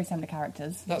similar. We're very similar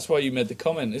characters. That's why you made the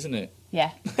comment, isn't it?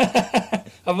 Yeah.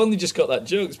 I've only just got that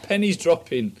joke. Pennies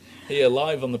dropping here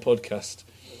live on the podcast.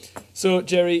 So,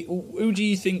 Jerry, who do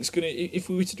you think's going to... If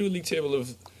we were to do a league table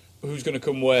of who's going to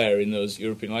come where in those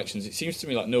European elections, it seems to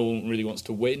me like no one really wants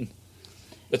to win.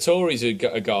 The Tories are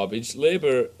garbage.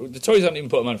 Labour... The Tories haven't even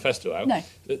put a manifesto out. No.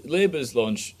 Labour's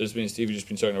launch, as me and Steve have just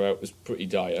been talking about, was pretty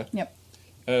dire. Yep.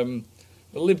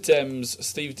 The Lib Dems,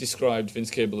 Steve described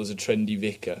Vince Cable as a trendy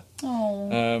vicar.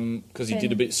 Oh. Because he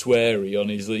did a bit sweary on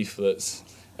his leaflets.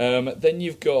 Then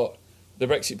you've got the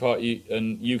Brexit Party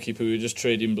and UKIP, who are just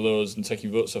trading blows and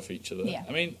taking votes off each other. Yeah.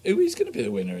 I mean, who is going to be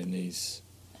the winner in these?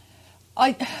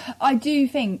 I do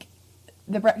think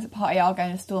the Brexit Party are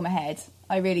going to storm ahead.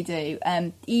 I really do.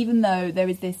 Even though there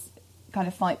is this kind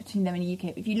of fight between them and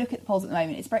UKIP, if you look at the polls at the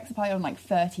moment, it's Brexit Party on like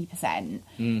 30%.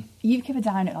 UKIP are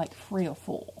down at like 3 or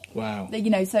 4. Wow.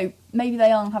 So maybe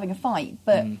they are having a fight,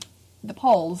 but the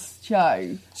polls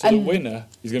show. So the winner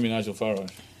is going to be Nigel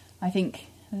Farage. I think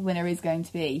the winner is going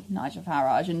to be Nigel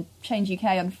Farage, and Change UK,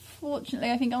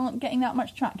 unfortunately, I think aren't getting that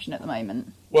much traction at the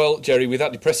moment. Well, Jerry, with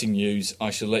that depressing news,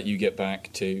 I shall let you get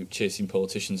back to chasing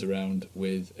politicians around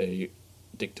with a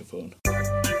dictaphone.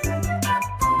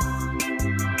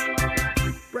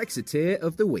 Brexiteer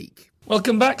of the Week.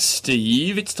 Welcome back,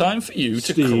 Steve. It's time for you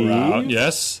to crown...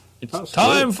 Yes, it's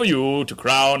time for you to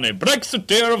crown a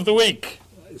Brexiteer of the Week.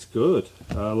 It's good.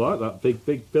 I like that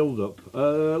big build-up.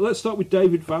 Let's start with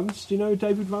David Vance. Do you know who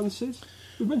David Vance is?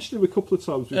 We've mentioned him a couple of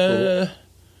times before.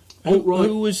 alt-right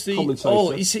who was the commentator.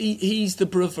 Oh, he's the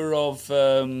brother of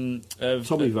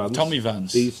Tommy Vance. Tommy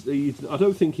Vance. I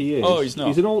don't think he is. Oh, he's not.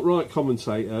 He's an alt-right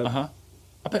commentator.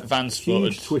 I bet Vance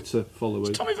huge Twitter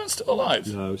following. Is Tommy Vance still alive?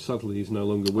 No, sadly he's no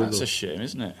longer with us. That's a shame,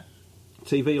 isn't it?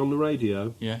 TV on the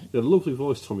radio. Yeah. He had a lovely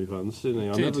voice, Tommy Vance, didn't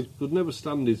he? I could never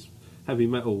stand his heavy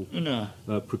metal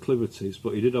proclivities,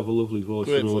 but he did have a lovely voice.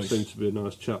 Great and always voice. seemed to be a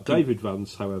nice chap. David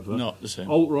Vance, however, not the same.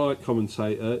 Alt-right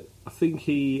commentator. I think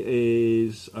he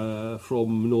is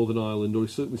from Northern Ireland, or he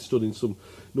certainly stood in some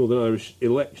Northern Irish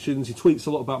elections. He tweets a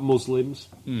lot about Muslims.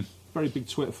 Very big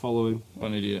Twitter following. What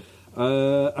an idiot.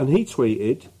 And he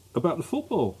tweeted about the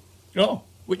football. Oh,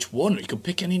 which one? You could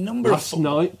pick any number. Last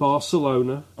night,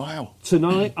 Barcelona. Wow.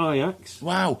 Tonight, Ajax.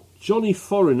 Wow. Johnny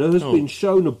Foreigner has been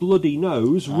shown a bloody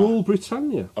nose. Rule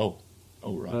Britannia. Oh,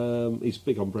 right. He's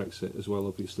big on Brexit as well,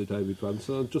 obviously, David Vance.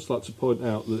 And I'd just like to point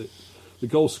out that the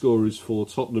goal scorers for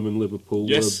Tottenham and Liverpool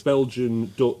were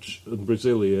Belgian, Dutch and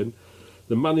Brazilian.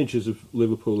 The managers of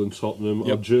Liverpool and Tottenham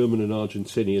are German and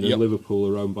Argentinian, and Liverpool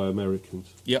are owned by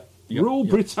Americans. Rule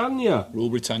Britannia. Rule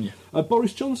Britannia.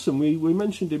 Boris Johnson, we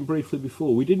mentioned him briefly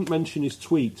before. We didn't mention his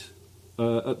tweet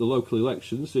at the local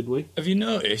elections, did we? Have you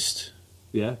noticed?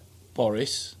 Yeah.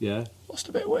 Boris. Yeah. Lost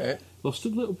a bit of weight. Lost a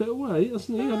little bit of weight,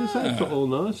 hasn't he? Had his haircut all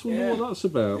nice. Wonder what that's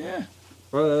about.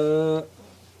 Yeah.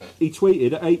 He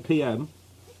tweeted at 8 p.m.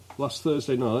 last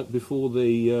Thursday night before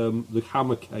the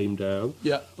hammer came down.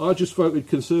 Yeah. I just voted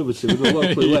Conservative in the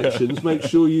local elections. Make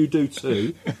sure you do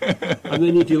too. And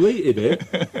then he deleted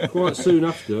it quite soon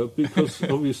after because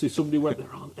obviously somebody went,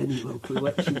 there aren't any local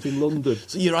elections in London.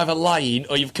 So you're either lying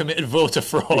or you've committed voter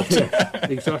fraud.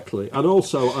 Exactly. And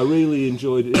also, I really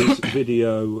enjoyed his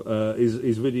video.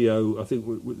 His video, I think,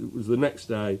 was the next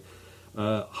day.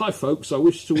 Hi folks, I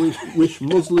wish to wish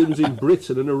Muslims in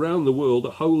Britain and around the world a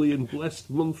holy and blessed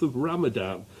month of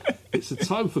Ramadan. It's a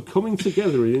time for coming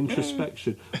together in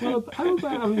introspection. Well, how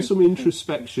about having some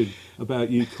introspection about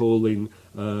you calling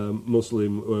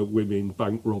Muslim women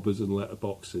bank robbers and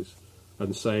letterboxes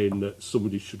and saying that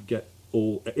somebody should get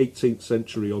all 18th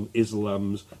century on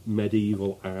Islam's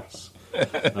medieval ass.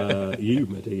 You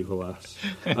medieval ass.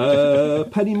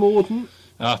 Penny Mordaunt.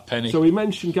 Penny. So we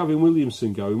mentioned Gavin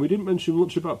Williamson going. We didn't mention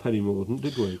much about Penny Mordaunt,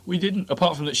 did we? We didn't,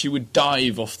 apart from that she would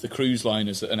dive off the cruise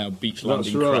liners that are now beach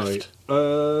landing craft. That's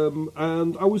right.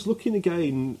 And I was looking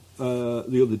again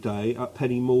the other day at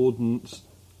Penny Mordaunt's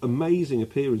amazing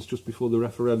appearance just before the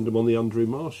referendum on the Andrew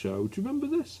Marr show. Do you remember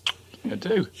this? I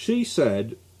do. She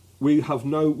said, we'll have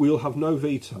no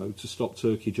veto to stop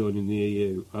Turkey joining the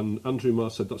EU. And Andrew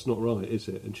Marr said, that's not right, is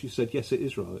it? And she said, yes, it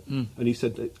is right. And he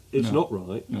said, it's not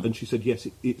right. No. And she said, yes,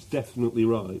 it's definitely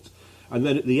right. And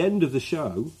then at the end of the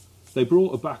show, they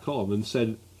brought her back on and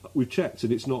said, we've checked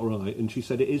and it's not right. And she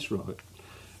said, it is right.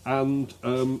 And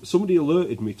somebody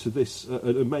alerted me to this,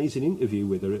 an amazing interview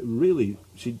with her.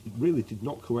 She really did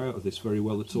not come out of this very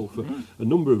well at all for a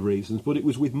number of reasons. But it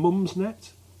was with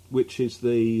Mumsnet, which is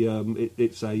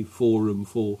it's a forum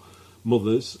for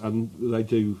mothers, and they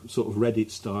do sort of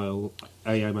Reddit-style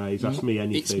AMAs, Ask Me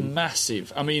Anything. It's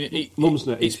massive. I mean,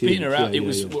 Mumsnet it's been around. Yeah, it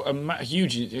was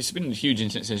huge. It's been a huge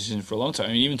sensation for a long time.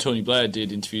 I mean, even Tony Blair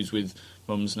did interviews with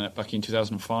Mumsnet back in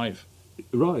 2005.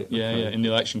 Right. Yeah, okay. in the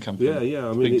election campaign. Yeah.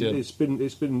 I mean, it's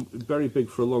been very big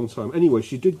for a long time. Anyway,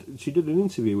 she did an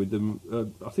interview with them.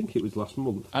 I think it was last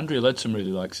month. Andrea Leadsom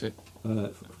really likes it.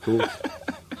 Of course.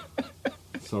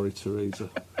 Sorry, Teresa.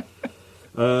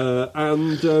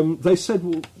 And they said,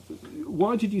 well,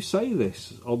 why did you say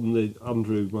this on the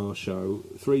Andrew Marr show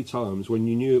 3 times when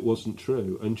you knew it wasn't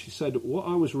true? And she said, what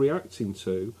I was reacting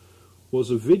to was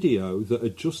a video that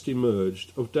had just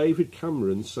emerged of David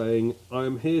Cameron saying, I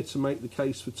am here to make the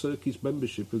case for Turkey's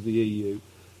membership of the EU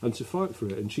and to fight for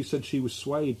it. And she said she was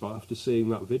swayed by after seeing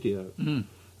that video.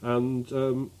 And,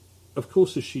 of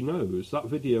course, as she knows, that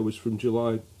video was from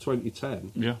July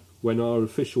 2010, when our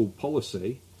official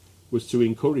policy was to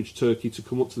encourage Turkey to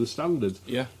come up to the standards,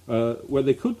 where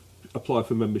they could apply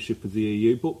for membership of the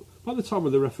EU. But by the time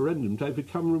of the referendum, David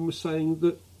Cameron was saying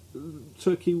that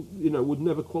Turkey, would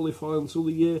never qualify until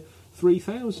the year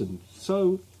 3000.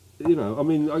 So, I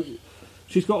mean,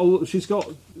 she's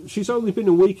only been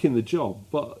a week in the job,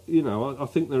 but I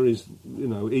think there is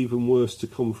even worse to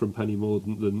come from Penny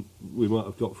Mordaunt than we might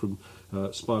have got from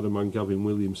Spider-Man Gavin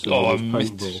Williamson. Oh, I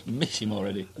miss him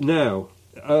already. Now,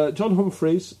 John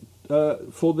Humphreys,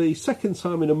 for the second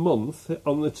time in a month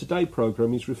on the Today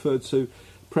programme, he's referred to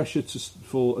pressure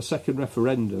for a second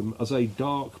referendum as a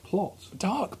dark plot.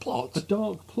 Dark plot? A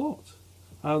dark plot.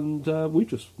 And we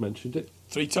just mentioned it.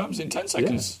 3 times in 10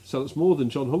 seconds. Yeah, so it's more than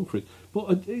John Humphreys.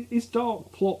 But is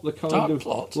dark plot the kind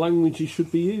of language you should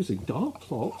be using? Dark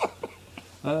plot?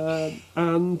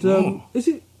 Is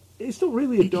it? It's not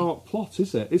really a dark plot,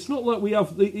 is it? It's not like we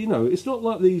have, it's not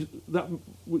like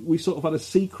we sort of had a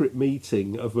secret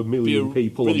meeting of 1 million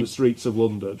people on the streets of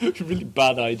London. It's a really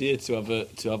bad idea to have a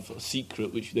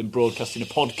secret which you then broadcast in a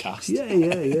podcast.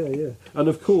 Yeah. And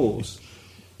of course,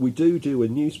 we do a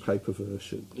newspaper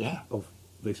version of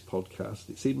this podcast.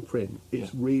 It's in print.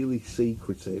 It's really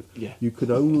secretive. Yeah. You can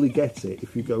only get it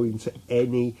if you go into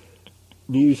any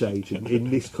newsagent in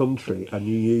this country and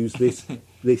you use these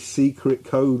secret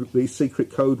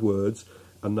code words,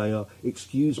 and they are,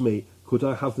 excuse me, could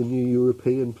I have the New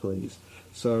European, please?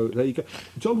 So there you go.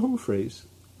 John Humphreys,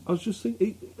 I was just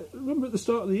thinking, remember at the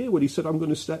start of the year when he said, I'm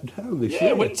going to step down this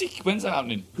year? When's that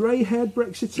happening? Grey-haired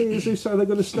Brexiteers who say they're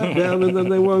going to step down and then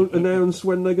they won't announce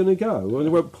when they're going to go, and they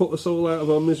won't put us all out of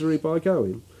our misery by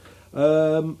going.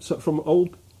 So from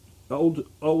old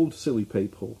silly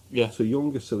people to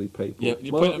younger silly people. Yeah,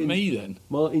 you point at me then.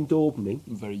 Martin Daubney.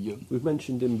 I'm very young. We've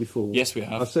mentioned him before. Yes, we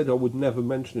have. I said I would never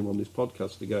mention him on this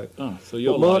podcast again. Oh, so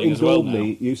you're Martin as well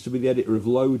Daubney now. used to be the editor of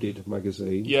Loaded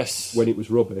magazine. Yes. When it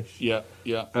was rubbish. Yeah.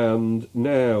 And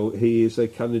now he is a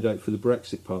candidate for the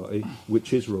Brexit Party,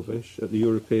 which is rubbish, at the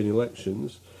European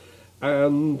elections.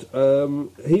 And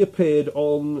he appeared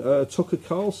on Tucker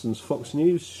Carlson's Fox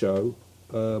News show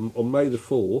on May the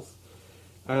 4th.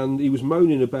 And he was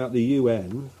moaning about the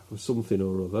UN or something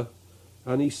or other.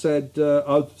 And he said,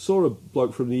 I saw a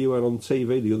bloke from the UN on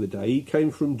TV the other day. He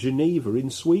came from Geneva in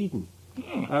Sweden.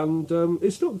 And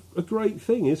it's not a great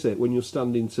thing, is it, when you're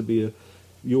standing to be a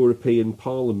European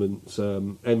Parliament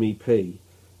MEP,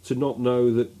 to not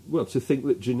know that, to think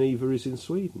that Geneva is in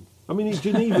Sweden. I mean,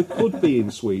 Geneva could be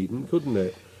in Sweden, couldn't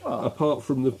it? Well, apart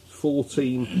from the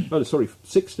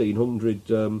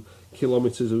 1,600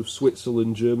 kilometres of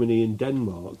Switzerland, Germany and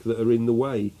Denmark that are in the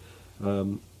way. I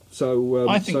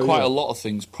think quite a lot of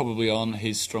things probably aren't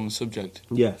his strong subject.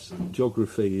 Yes,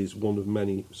 geography is one of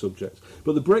many subjects.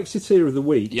 But the Brexiteer of the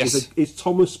week is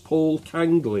Thomas Paul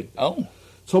Kangley. Oh.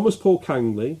 Thomas Paul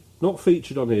Kangley, not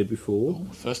featured on here before. Oh,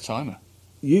 first timer.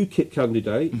 UKIP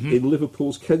candidate in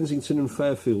Liverpool's Kensington and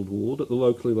Fairfield ward at the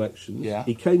local elections. Yeah.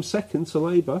 He came second to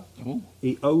Labour. Ooh.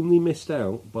 He only missed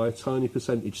out by a tiny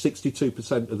percentage,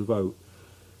 62% of the vote.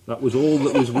 That was all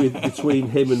that was between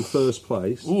him and first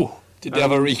place. Ooh, did they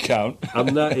have a recount?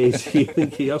 And that is, you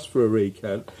think he asked for a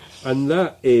recount, and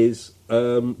that is,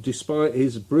 despite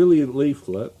his brilliant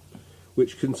leaflet,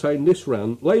 which contained this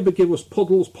rant: Labour give us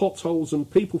puddles, potholes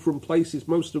and people from places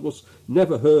most of us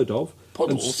never heard of.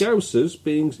 Puddles? And Scousers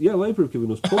being... Yeah, Labour have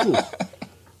given us puddles.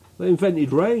 They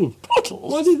invented rain.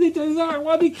 Puddles? Why did they do that?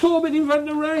 Why did Corbyn invent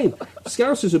the rain?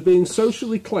 Scousers are being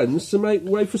socially cleansed to make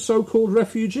way for so-called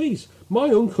refugees. My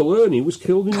uncle Ernie was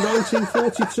killed in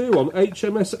 1942 on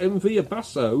HMS MV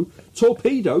Abasso,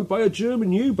 torpedoed by a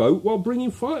German U-boat while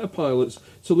bringing fighter pilots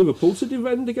to Liverpool to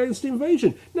defend against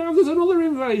invasion. Now there's another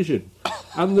invasion.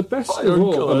 And the best of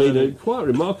all, quite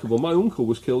remarkable, my uncle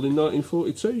was killed in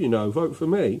 1942, vote for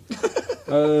me.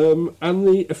 And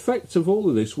the effect of all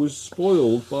of this was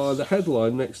spoiled by the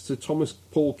headline next to Thomas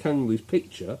Paul Kangley's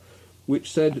picture,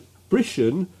 which said,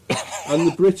 Britain and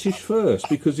the British first,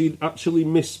 because he'd actually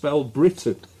misspelled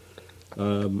Britain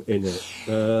in it.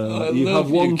 You have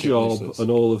one job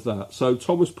and all of that. So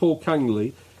Thomas Paul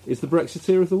Kangley is the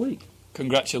Brexiteer of the week.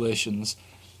 Congratulations.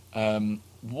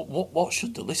 What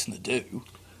should the listener do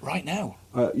right now?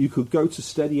 You could go to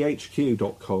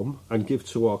steadyhq.com and give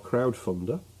to our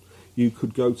crowdfunder. You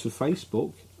could go to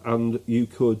Facebook and you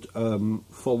could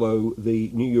follow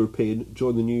the New European,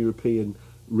 join the New European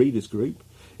Readers Group.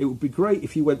 It would be great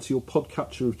if you went to your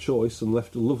podcatcher of choice and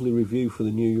left a lovely review for the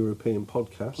New European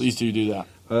Podcast. Please do that.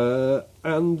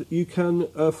 And you can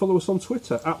follow us on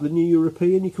Twitter at The New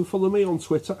European. You can follow me on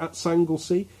Twitter at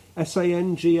Sanglesey,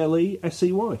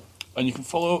 SANGLESEY. And you can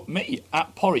follow me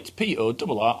at Porritt,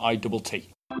 PORRITT.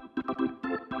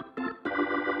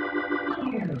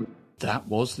 That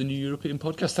was the New European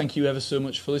Podcast. Thank you ever so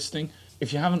much for listening.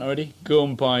 If you haven't already, go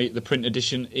and buy the print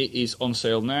edition. It is on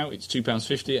sale now. It's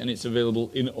 £2.50 and it's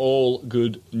available in all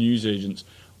good newsagents.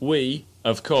 We,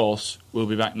 of course, will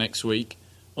be back next week.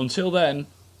 Until then,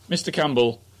 Mr.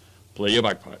 Campbell, play your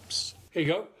bagpipes. Here you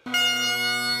go.